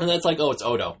 And that's like, oh, it's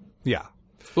Odo. Yeah.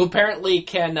 Who apparently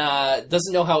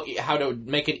doesn't know how to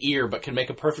make an ear, but can make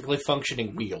a perfectly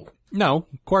functioning wheel. No,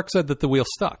 Quark said that the wheel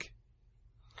stuck.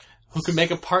 Who can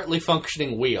make a partly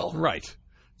functioning wheel. Right.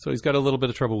 So he's got a little bit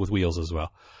of trouble with wheels as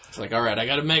well. It's like, all right, I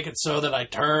got to make it so that I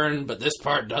turn, but this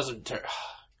part doesn't turn.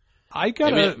 I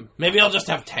gotta... Maybe I'll just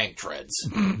have tank treads.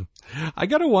 I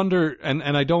gotta wonder, and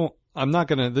I'm not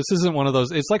gonna... This isn't one of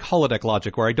those... It's like holodeck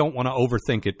logic, where I don't want to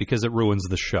overthink it because it ruins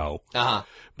the show. Uh-huh.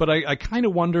 But I kind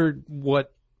of wonder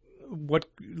what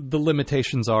the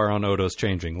limitations are on Odo's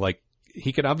changing. Like,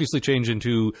 he can obviously change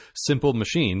into simple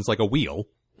machines, like a wheel.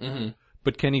 Mm-hmm.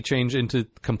 But can he change into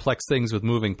complex things with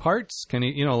moving parts? Can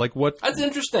he, what? That's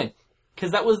interesting.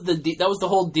 Because that was the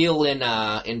whole deal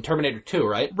in Terminator 2,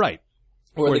 right? Right.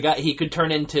 Where the guy, he could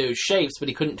turn into shapes, but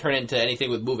he couldn't turn into anything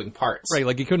with moving parts. Right,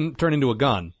 like he couldn't turn into a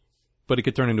gun, but he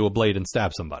could turn into a blade and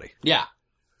stab somebody. Yeah.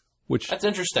 Which, that's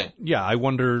interesting. Yeah, I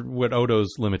wonder what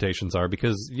Odo's limitations are,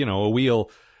 because, a wheel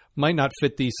might not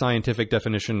fit the scientific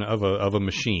definition of a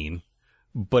machine,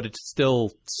 but it's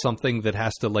still something that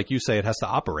has to, like you say, it has to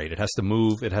operate. It has to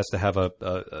move. It has to have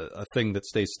a thing that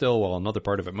stays still while another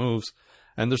part of it moves.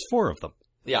 And there's 4 of them.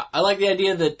 Yeah, I like the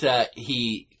idea that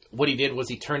what he did was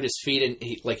he turned his feet and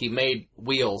he made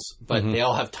wheels, but they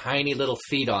all have tiny little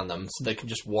feet on them so they can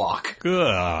just walk.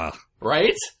 Ugh.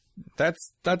 Right?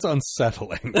 That's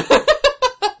unsettling.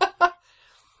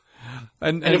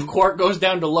 and if Quark goes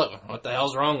down to look, what the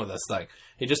hell's wrong with this thing?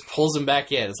 He just pulls him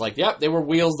back in. It's like, yep, they were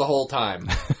wheels the whole time.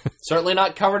 Certainly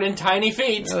not covered in tiny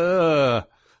feet. So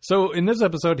in this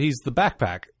episode, he's the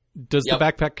backpack. Does the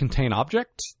backpack contain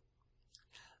objects?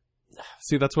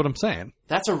 See, that's what I'm saying.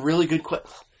 That's a really good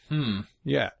question.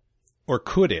 Yeah. Or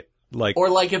could it? Or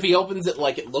if he opens it,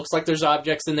 it looks like there's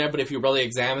objects in there, but if you really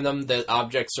examine them, the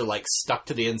objects are stuck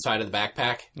to the inside of the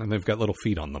backpack. And they've got little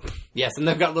feet on them. Yes, and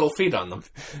they've got little feet on them.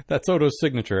 That's Odo's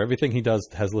signature. Everything he does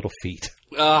has little feet.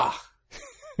 I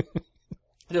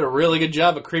did a really good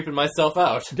job of creeping myself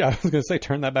out. Yeah, I was going to say,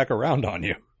 turn that back around on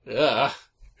you.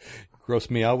 Gross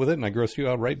me out with it, and I gross you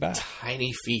out right back.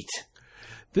 Tiny feet.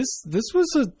 This was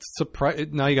a surprise.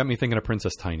 Now you got me thinking of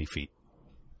Princess Tiny Feet.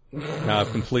 Now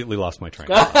I've completely lost my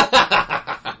train of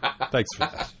thought. Thanks for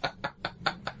that.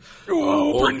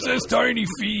 Oh, Princess Tiny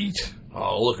Feet.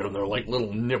 Oh, look at them. They're like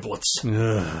little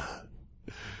niblets.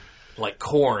 Like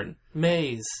corn.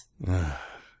 Maize.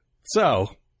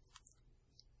 So,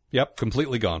 yep,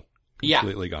 completely gone. Yeah.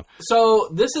 Completely gone. So,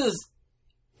 this is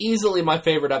easily my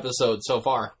favorite episode so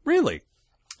far. Really?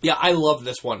 Yeah, I love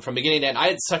this one from beginning to end. I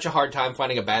had such a hard time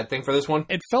finding a bad thing for this one.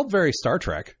 It felt very Star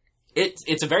Trek.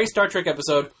 It's a very Star Trek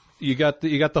episode. You got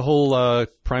the whole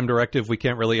Prime Directive. We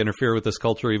can't really interfere with this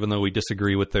culture, even though we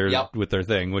disagree with their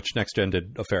thing. Which Next Gen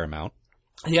did a fair amount.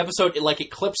 The episode, like, it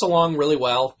clips along really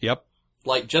well. Yep.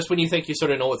 Like, just when you think you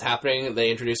sort of know what's happening, they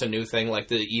introduce a new thing, like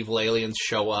the evil aliens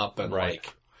show up, and,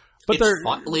 like... But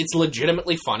it's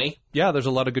legitimately funny. Yeah, there's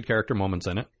a lot of good character moments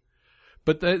in it.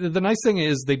 But the nice thing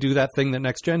is they do that thing that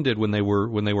Next Gen did when they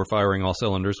were firing all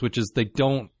cylinders, which is they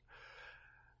don't...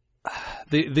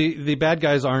 The bad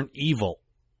guys aren't evil.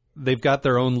 They've got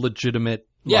their own legitimate...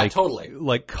 Yeah, totally.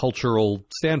 Like, cultural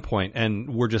standpoint,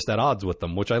 and we're just at odds with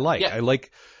them, which I like. Yeah. I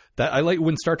like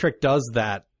when Star Trek does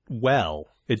that well.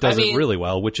 It does it really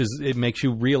well, which is, it makes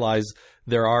you realize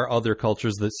there are other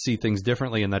cultures that see things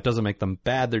differently, and that doesn't make them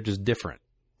bad, they're just different.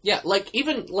 Yeah, like,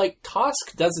 even, like,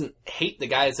 Tosk doesn't hate the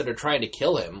guys that are trying to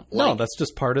kill him. Like, no, that's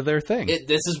just part of their thing.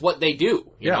 This is what they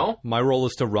do, you know? My role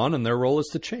is to run, and their role is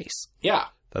to chase. Yeah.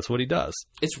 That's what he does.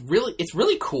 It's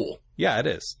really cool. Yeah, it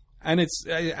is. And it's,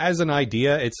 as an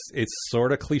idea, it's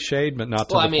sort of cliched, but not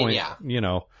to the point, you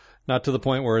know, not to the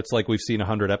point where it's like we've seen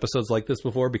 100 episodes like this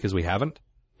before, because we haven't.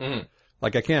 Mm.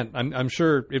 Like, I'm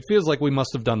sure, it feels like we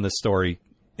must have done this story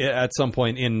at some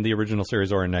point in the original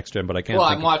series or in Next Gen, but I can't Well,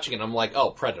 I'm watching it, I'm like,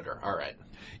 oh, Predator, all right.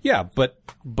 Yeah,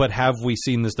 but have we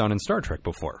seen this done in Star Trek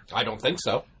before? I don't think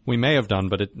so. We may have done,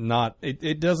 but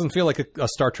it doesn't feel like a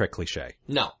Star Trek cliche.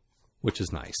 No. Which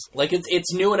is nice. Like,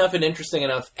 it's new enough and interesting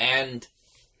enough, and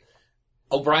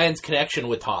O'Brien's connection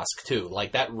with Tosk, too.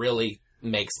 Like, that really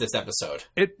makes this episode.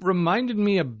 It reminded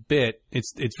me a bit,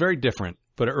 it's very different,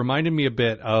 but it reminded me a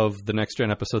bit of the Next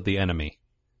Gen episode, The Enemy,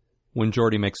 when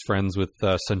Geordi makes friends with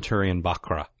Centurion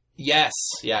Bakra. Yes,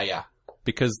 yeah.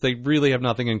 Because they really have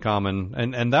nothing in common,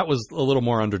 and that was a little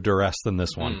more under duress than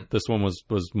this one. Mm. This one was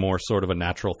more sort of a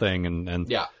natural thing, and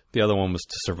yeah. The other one was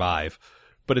to survive.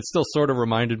 But it still sort of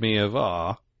reminded me of,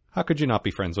 how could you not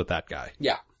be friends with that guy?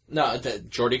 Yeah. No,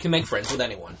 Geordi can make friends with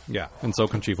anyone. Yeah, and so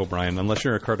can Chief O'Brien, unless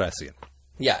you're a Cardassian.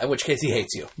 Yeah, in which case he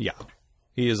hates you. Yeah.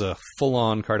 He is a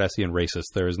full-on Cardassian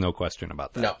racist. There is no question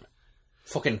about that. No.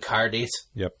 Fucking Cardis.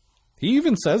 Yep. He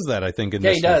even says that, I think, in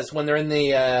this. Yeah, he does, when they're in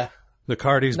the... The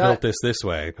Cardis built this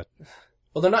way, but...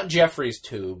 Well, they're not Jeffrey's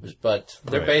tubes, but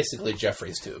they're basically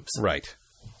Jeffrey's tubes. Right.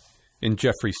 In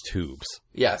Jeffrey's tubes.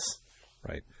 Yes.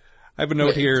 Right. I have a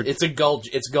note here... It's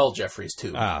Gull Jeffrey's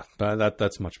tube.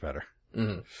 That's much better.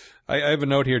 Mm-hmm. I have a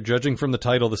note here, judging from the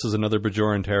title, this is another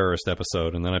Bajoran terrorist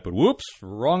episode, and then I put, whoops,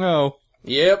 wrong-o.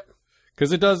 Yep.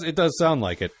 Because it does sound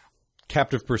like it.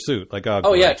 Captive Pursuit, like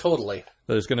Oh, yeah, totally.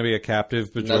 There's going to be a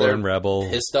captive Bajoran rebel.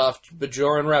 Pissed off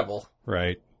Bajoran rebel.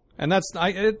 Right. And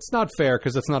it's not fair,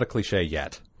 because it's not a cliche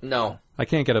yet. No. I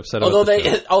can't get upset although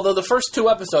about Although the first two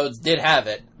episodes did have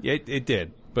it. It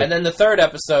did. But, and then the third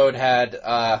episode had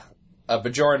a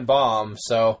Bajoran bomb,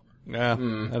 so... Yeah,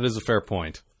 that is a fair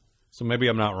point. So maybe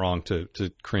I'm not wrong to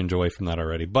cringe away from that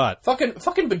already, but... Fucking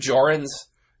Bajorans.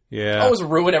 Yeah. Always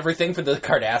ruin everything for the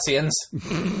Cardassians.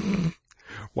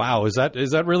 Wow, is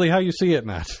that really how you see it,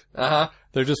 Matt? Uh-huh.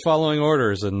 They're just following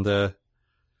orders, and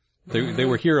they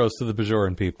were heroes to the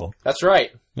Bajoran people. That's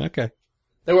right. Okay.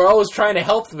 They were always trying to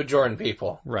help the Bajoran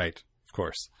people. Right, of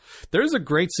course. There's a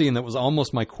great scene that was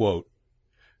almost my quote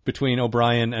between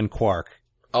O'Brien and Quark.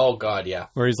 Oh, God, yeah.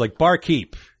 Where he's like,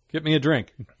 barkeep, get me a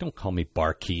drink. Don't call me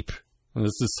barkeep. And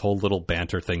there's this whole little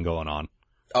banter thing going on.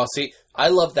 Oh, see, I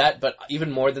love that, but even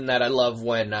more than that, I love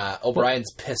when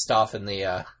O'Brien's pissed off in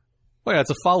the... Well, yeah,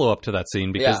 it's a follow-up to that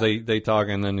scene, because they talk,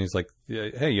 and then he's like,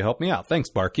 hey, you helped me out. Thanks,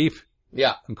 barkeep.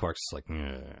 Yeah. And Quark's like...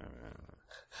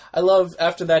 I love,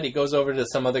 after that, he goes over to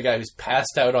some other guy who's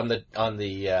passed out on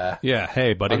the yeah,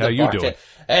 hey, buddy, how you doing?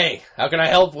 Hey, how can I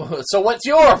help? So what's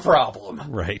your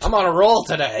problem? Right. I'm on a roll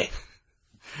today.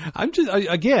 I'm just,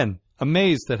 again,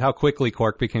 amazed at how quickly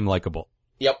Quark became likable.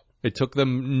 Yep. It took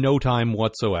them no time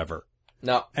whatsoever.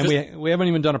 No. And we haven't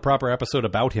even done a proper episode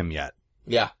about him yet.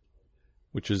 Yeah.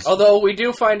 Which is... Although we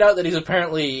do find out that he's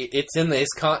apparently, it's in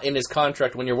his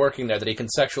contract when you're working there that he can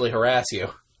sexually harass you.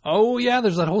 Oh, yeah,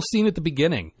 there's that whole scene at the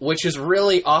beginning. Which is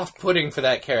really off-putting for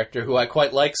that character, who I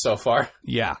quite like so far.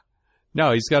 Yeah.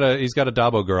 No, he's got a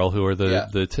Dabo girl, who are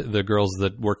the girls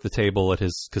that work the table at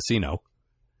his casino.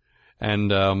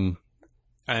 And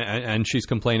she's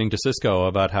complaining to Sisko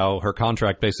about how her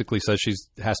contract basically says she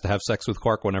has to have sex with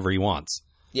Quark whenever he wants.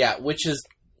 Yeah, which is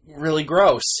really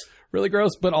gross. Really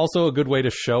gross, but also a good way to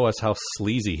show us how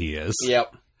sleazy he is.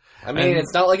 Yep. I mean,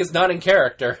 it's not like it's not in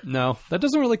character. No, that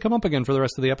doesn't really come up again for the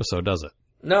rest of the episode, does it?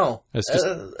 No. It's just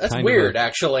that's weird,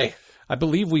 actually. I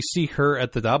believe we see her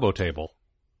at the Dabo table.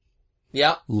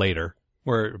 Yeah. Later,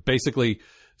 where basically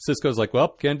Sisko's like, well,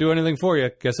 can't do anything for you.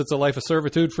 Guess it's a life of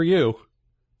servitude for you.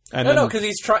 And no, because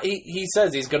he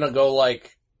says he's going to go,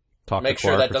 like, make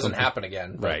sure that doesn't happen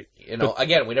again. But, right.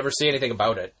 Again, we never see anything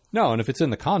about it. No, and if it's in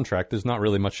the contract, there's not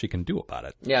really much she can do about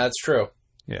it. Yeah, that's true.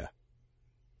 Yeah.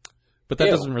 But that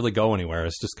Ew. doesn't really go anywhere.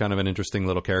 It's just kind of an interesting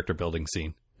little character building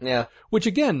scene. Yeah. Which,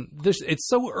 again, it's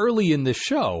so early in this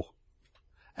show.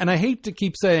 And I hate to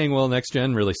keep saying, well, Next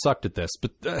Gen really sucked at this.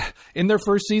 But in their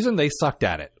first season, they sucked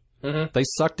at it. Mm-hmm. They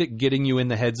sucked at getting you in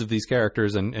the heads of these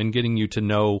characters and getting you to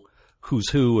know who's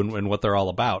who and what they're all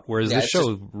about. Whereas this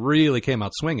show really came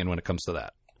out swinging when it comes to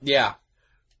that. Yeah.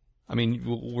 I mean,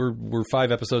 we're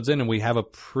 5 episodes in, and we have a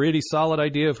pretty solid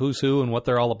idea of who's who and what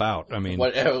they're all about. I mean,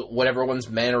 what everyone's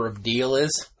manner of deal is.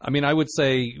 I mean, I would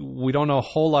say we don't know a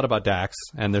whole lot about Dax,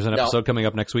 and there's an episode coming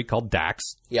up next week called Dax.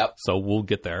 Yep. So we'll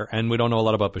get there, and we don't know a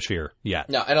lot about Bashir yet.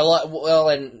 No, and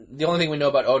and the only thing we know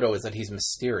about Odo is that he's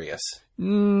mysterious.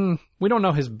 We don't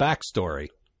know his backstory,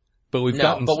 but we've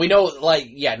gotten. But we know,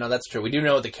 that's true. We do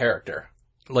know the character.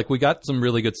 Like, we got some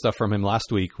really good stuff from him last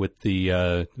week with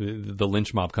the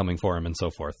lynch mob coming for him and so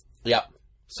forth. Yep.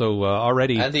 So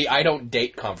already... And the I don't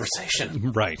date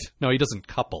conversation. Right. No, he doesn't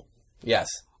couple. Yes.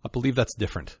 I believe that's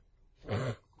different.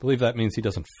 I believe that means he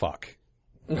doesn't fuck.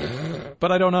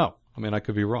 But I don't know. I mean, I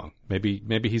could be wrong.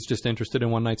 Maybe he's just interested in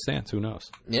one-night stands. Who knows?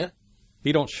 Yeah.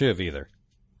 He don't shiv either.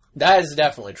 That is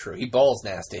definitely true. He bowls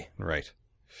nasty. Right.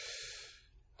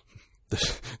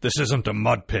 This isn't a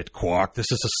mud pit, Quark. This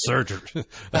is a surgery,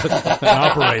 an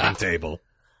operating table,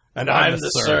 and I'm the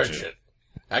surgeon.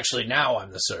 Actually, now I'm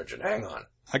the surgeon. Hang on.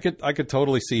 I could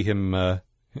totally see him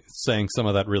saying some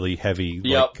of that really heavy,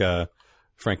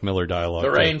 Frank Miller dialogue.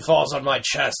 The rain falls on my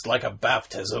chest like a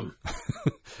baptism.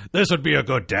 This would be a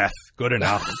good death. Good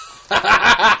enough.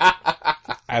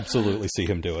 Absolutely see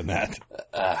him doing that.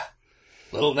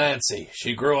 Little Nancy,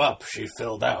 she grew up. She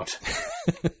filled out.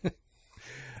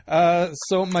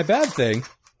 So my bad thing.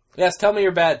 Yes, tell me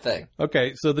your bad thing.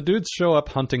 Okay, so the dudes show up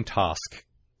hunting Tosk.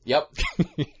 Yep.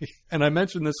 And I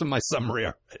mentioned this in my summary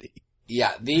already.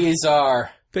 Yeah, these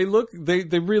are... They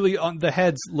really, on the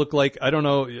heads look like, I don't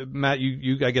know, Matt,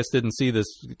 you I guess didn't see this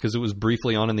because it was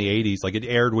briefly on in the 80s. Like, it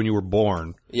aired when you were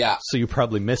born. Yeah. So you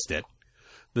probably missed it.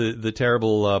 The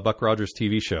terrible Buck Rogers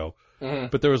TV show. Mm-hmm.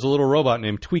 But there was a little robot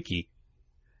named Tweaky.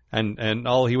 And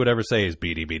all he would ever say is,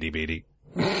 beady, beady, beady.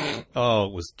 Oh,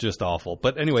 it was just awful.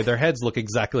 But anyway, their heads look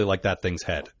exactly like that thing's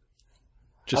head.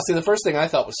 I'll see, the first thing I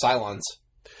thought was Cylons.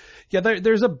 Yeah,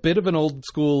 there's a bit of an old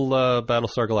school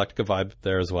Battlestar Galactica vibe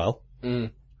there as well.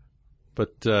 Mm.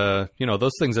 But,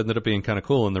 those things ended up being kind of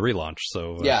cool in the relaunch,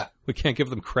 so we can't give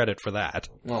them credit for that.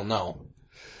 Well, no.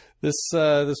 This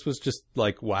was just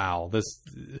like, wow. This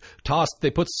Tosk,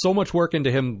 they put so much work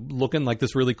into him looking like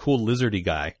this really cool lizardy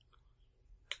guy.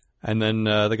 And then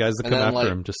the guys that come after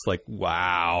him, just like,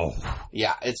 wow.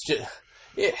 Yeah, it's just...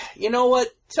 You know what?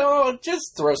 So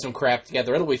just throw some crap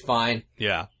together. It'll be fine.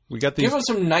 Yeah. We got these... Give them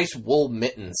some nice wool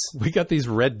mittens. We got these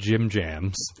red Jim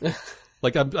Jams.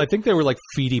 Like, I think they were like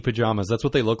feety pajamas. That's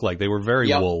what they look like. They were very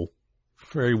wool.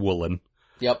 Very woolen.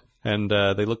 Yep. And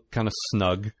they look kind of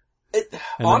snug.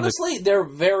 Honestly,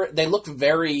 they looked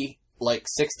very, like,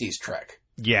 60s Trek.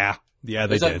 Yeah. Yeah,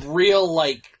 they did. There's a real,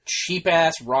 like,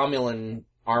 cheap-ass Romulan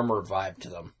armor vibe to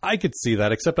them. I could see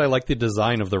that, except I like the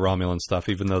design of the Romulan stuff,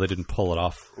 even though they didn't pull it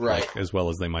off as well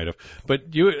as they might have.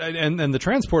 But you and the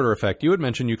transporter effect, you had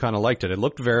mentioned you kind of liked it. It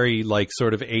looked very like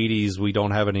sort of 80s, we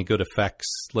don't have any good effects,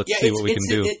 let's see what we can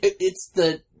do. It's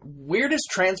the weirdest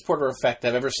transporter effect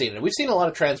I've ever seen. And we've seen a lot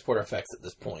of transporter effects at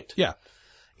this point. Yeah.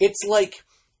 It's like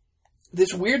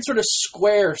this weird sort of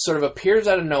square sort of appears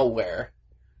out of nowhere.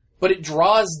 But it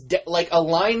draws, like, a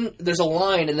line, there's a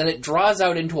line, and then it draws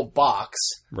out into a box.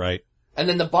 Right. And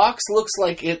then the box looks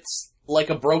like it's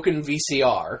like a broken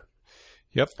VCR.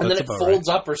 Yep, and then it folds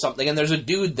up or something, and there's a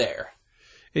dude there.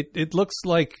 It looks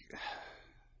like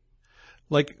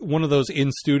one of those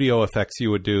in-studio effects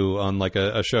you would do on, like,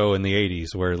 a show in the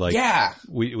 80s, where, like,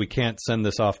 we can't send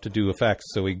this off to do effects,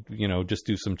 so we, just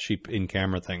do some cheap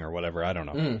in-camera thing or whatever, I don't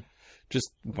know. Mm. Just,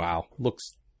 wow, looked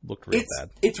real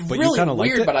bad. It's but really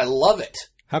weird, but I love it.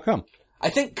 How come? I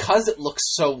think because it looks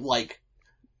so, like...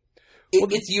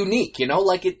 it's unique,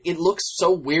 Like, it looks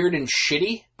so weird and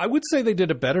shitty. I would say they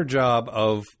did a better job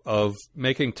of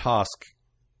making Tosk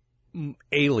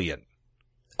alien.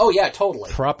 Oh, yeah,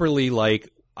 totally. Properly, like,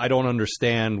 I don't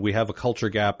understand, we have a culture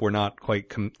gap, we're not quite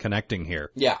connecting here.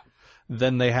 Yeah.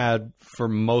 Than they had for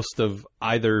most of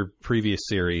either previous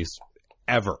series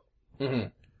ever. Mm-hmm.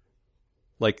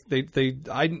 Like,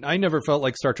 I never felt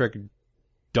like Star Trek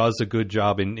does a good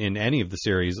job in any of the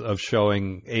series of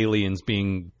showing aliens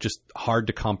being just hard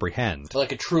to comprehend.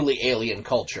 Like a truly alien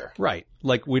culture. Right.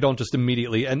 Like, we don't just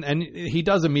immediately... And he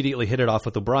does immediately hit it off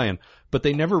with O'Brien, but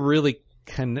they never really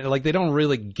they don't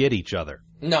really get each other.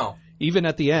 No. Even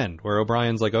at the end, where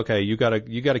O'Brien's like, okay, you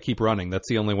gotta keep running. That's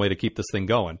the only way to keep this thing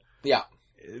going. Yeah.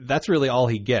 that's really all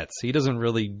he gets. He doesn't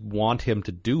really want him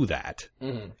to do that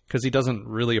because he doesn't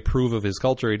really approve of his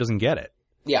culture. He doesn't get it.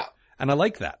 Yeah. And I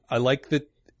like that. I like that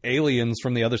aliens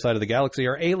from the other side of the galaxy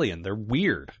are alien. They're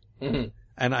weird. Mm-hmm.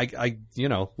 And I, you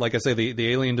know, like I say,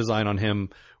 the alien design on him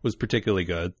was particularly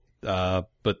good.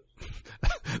 But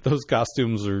those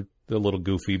costumes are a little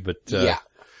goofy, but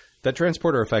that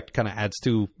transporter effect kind of adds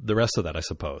to the rest of that, I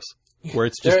suppose, where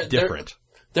it's just different.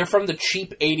 They're from the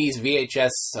cheap 80s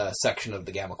VHS section of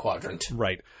the Gamma Quadrant.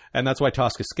 Right. And that's why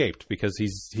Tosk escaped, because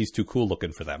he's too cool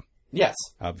looking for them. Yes.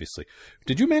 Obviously.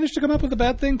 Did you manage to come up with a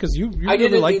bad thing? Because you I really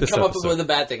didn't like this come episode. up with a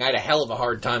bad thing. I had a hell of a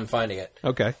hard time finding it.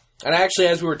 Okay. And actually,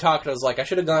 as we were talking, I was like, I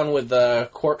should have gone with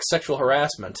Quark's sexual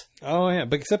harassment. Oh, yeah.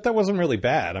 But except that wasn't really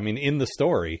bad. I mean, in the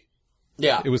story,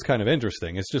 yeah, it was kind of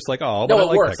interesting. It's just like, oh, no, but it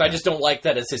like works. that guy. I just don't like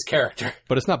that as his character.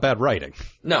 But it's not bad writing.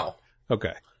 No.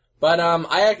 Okay. But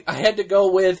I had to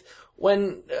go with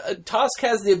when Tosk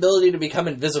has the ability to become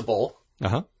invisible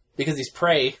because he's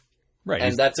prey, right?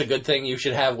 And that's a good thing you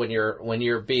should have when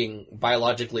you're being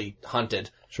biologically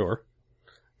hunted. Sure.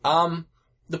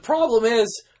 The problem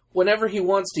is, whenever he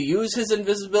wants to use his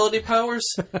invisibility powers,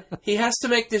 he has to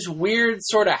make this weird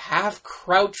sort of half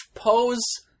crouch pose.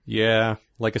 Yeah,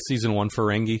 like a season 1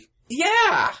 Ferengi.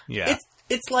 Yeah.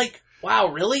 It's like, wow,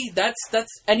 really? That's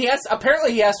and he has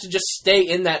to just stay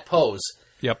in that pose.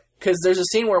 Yep. Because there's a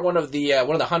scene where one of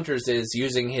the hunters is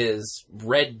using his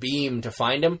red beam to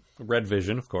find him. Red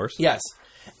vision, of course. Yes.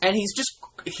 And he's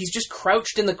just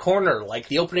crouched in the corner like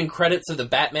the opening credits of the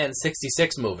Batman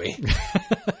 66 movie.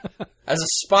 As a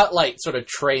spotlight sort of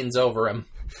trains over him.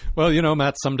 Well, you know,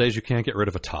 Matt, some days you can't get rid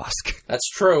of a Tosk. That's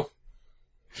true.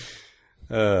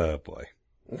 Oh, boy.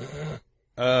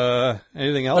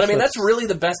 Anything else? But I mean, that's really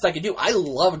the best I could do. I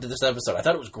loved this episode. I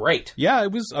thought it was great. Yeah,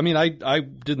 it was. I mean, I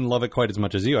didn't love it quite as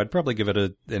much as you. I'd probably give it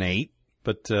an 8.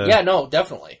 But yeah, no,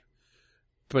 definitely.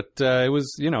 But it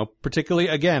was, you know, particularly,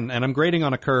 again, and I'm grading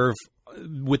on a curve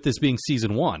with this being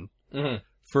season 1. Mm-hmm.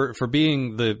 For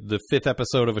being the 5th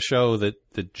episode of a show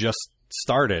that just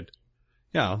started,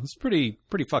 yeah, it's pretty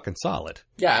fucking solid.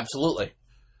 Yeah, absolutely.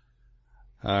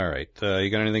 All right, you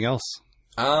got anything else?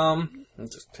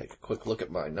 Let's just take a quick look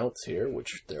at my notes here,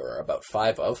 which there are about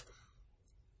 5 of.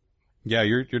 Yeah,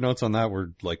 your notes on that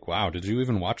were like, wow, did you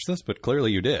even watch this? But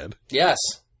clearly you did. Yes.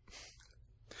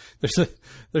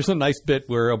 There's a nice bit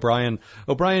where O'Brien,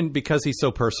 because he's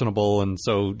so personable and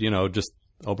so, you know, just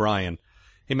O'Brien,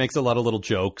 he makes a lot of little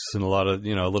jokes and a lot of,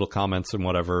 you know, little comments and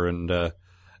whatever. And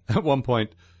at one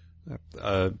point,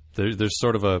 there's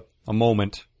sort of a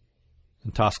moment,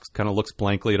 and Tosk kind of looks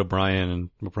blankly at O'Brien, and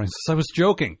O'Brien says, "I was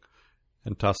joking."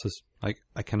 And Tosk says,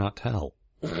 I cannot tell.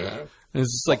 And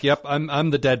it's just like, yep, I'm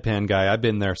the deadpan guy. I've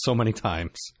been there so many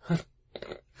times. All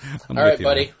right,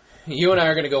 buddy. Man. You and I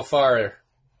are going to go far.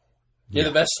 You're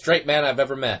the best straight man I've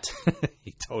ever met.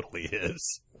 He totally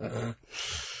is.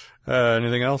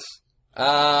 Anything else?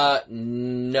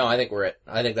 No, I think we're it.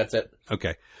 I think that's it.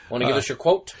 Okay. Want to give us your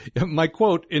quote? My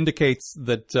quote indicates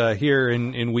that here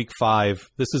in week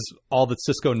 5, this is all that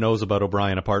Sisko knows about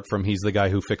O'Brien, apart from he's the guy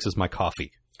who fixes my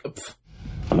coffee.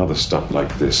 Another stunt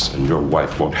like this, and your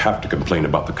wife won't have to complain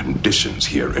about the conditions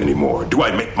here anymore. Do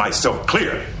I make myself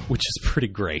clear? Which is pretty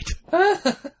great.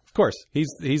 Of course, he's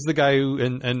the guy who,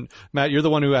 and Matt, you're the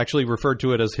one who actually referred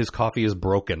to it as his coffee is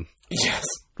broken. Yes.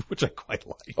 Which I quite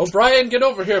like. O'Brien, get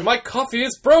over here. My coffee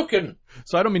is broken.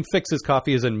 So I don't mean fix his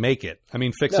coffee as in make it. I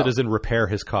mean fix it as in repair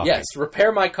his coffee. Yes,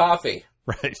 repair my coffee.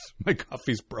 Right. My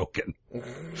coffee's broken.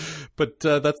 But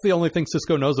that's the only thing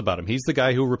Sisko knows about him. He's the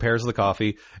guy who repairs the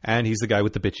coffee, and he's the guy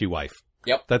with the bitchy wife.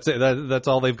 Yep. That's it. That's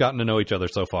all they've gotten to know each other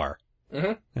so far.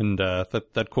 Mm-hmm. And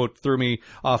that quote threw me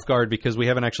off guard because we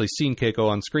haven't actually seen Keiko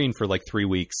on screen for like 3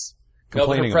 weeks.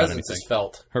 Complaining her about presence anything. is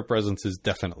felt. Her presence is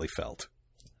definitely felt.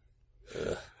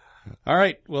 All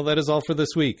right. Well, that is all for this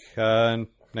week.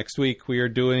 Next week, we are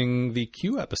doing the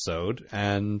Q episode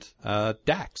and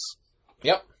Dax.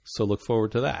 Yep. So look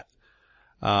forward to that.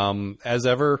 As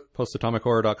ever,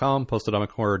 postatomichorror.com,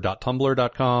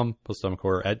 postatomichorror.tumblr.com,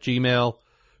 postatomichorror@gmail.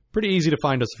 Pretty easy to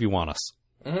find us if you want us.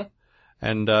 Mm-hmm.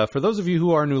 And for those of you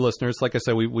who are new listeners, like I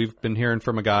said, we've been hearing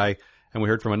from a guy, and we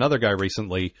heard from another guy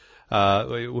recently.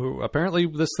 Apparently,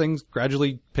 this thing's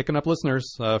gradually picking up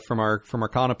listeners from our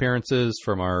con appearances,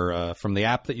 from the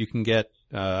app that you can get.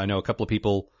 I know a couple of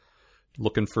people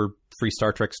looking for free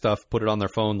Star Trek stuff, put it on their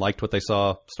phone, liked what they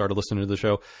saw, started listening to the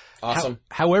show. Awesome.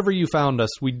 However you found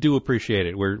us, we do appreciate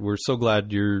it. We're so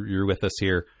glad you're with us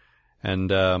here, and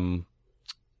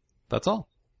that's all.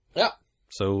 Yeah.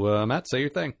 So Matt, say your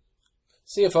thing.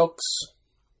 See you, folks.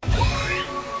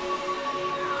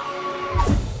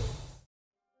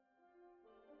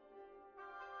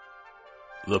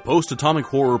 The Post-Atomic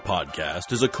Horror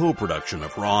Podcast is a co-production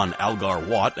of Ron Algar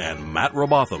Watt and Matt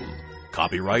Robotham.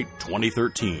 Copyright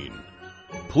 2013.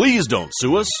 Please don't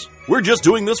sue us. We're just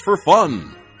doing this for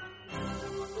fun.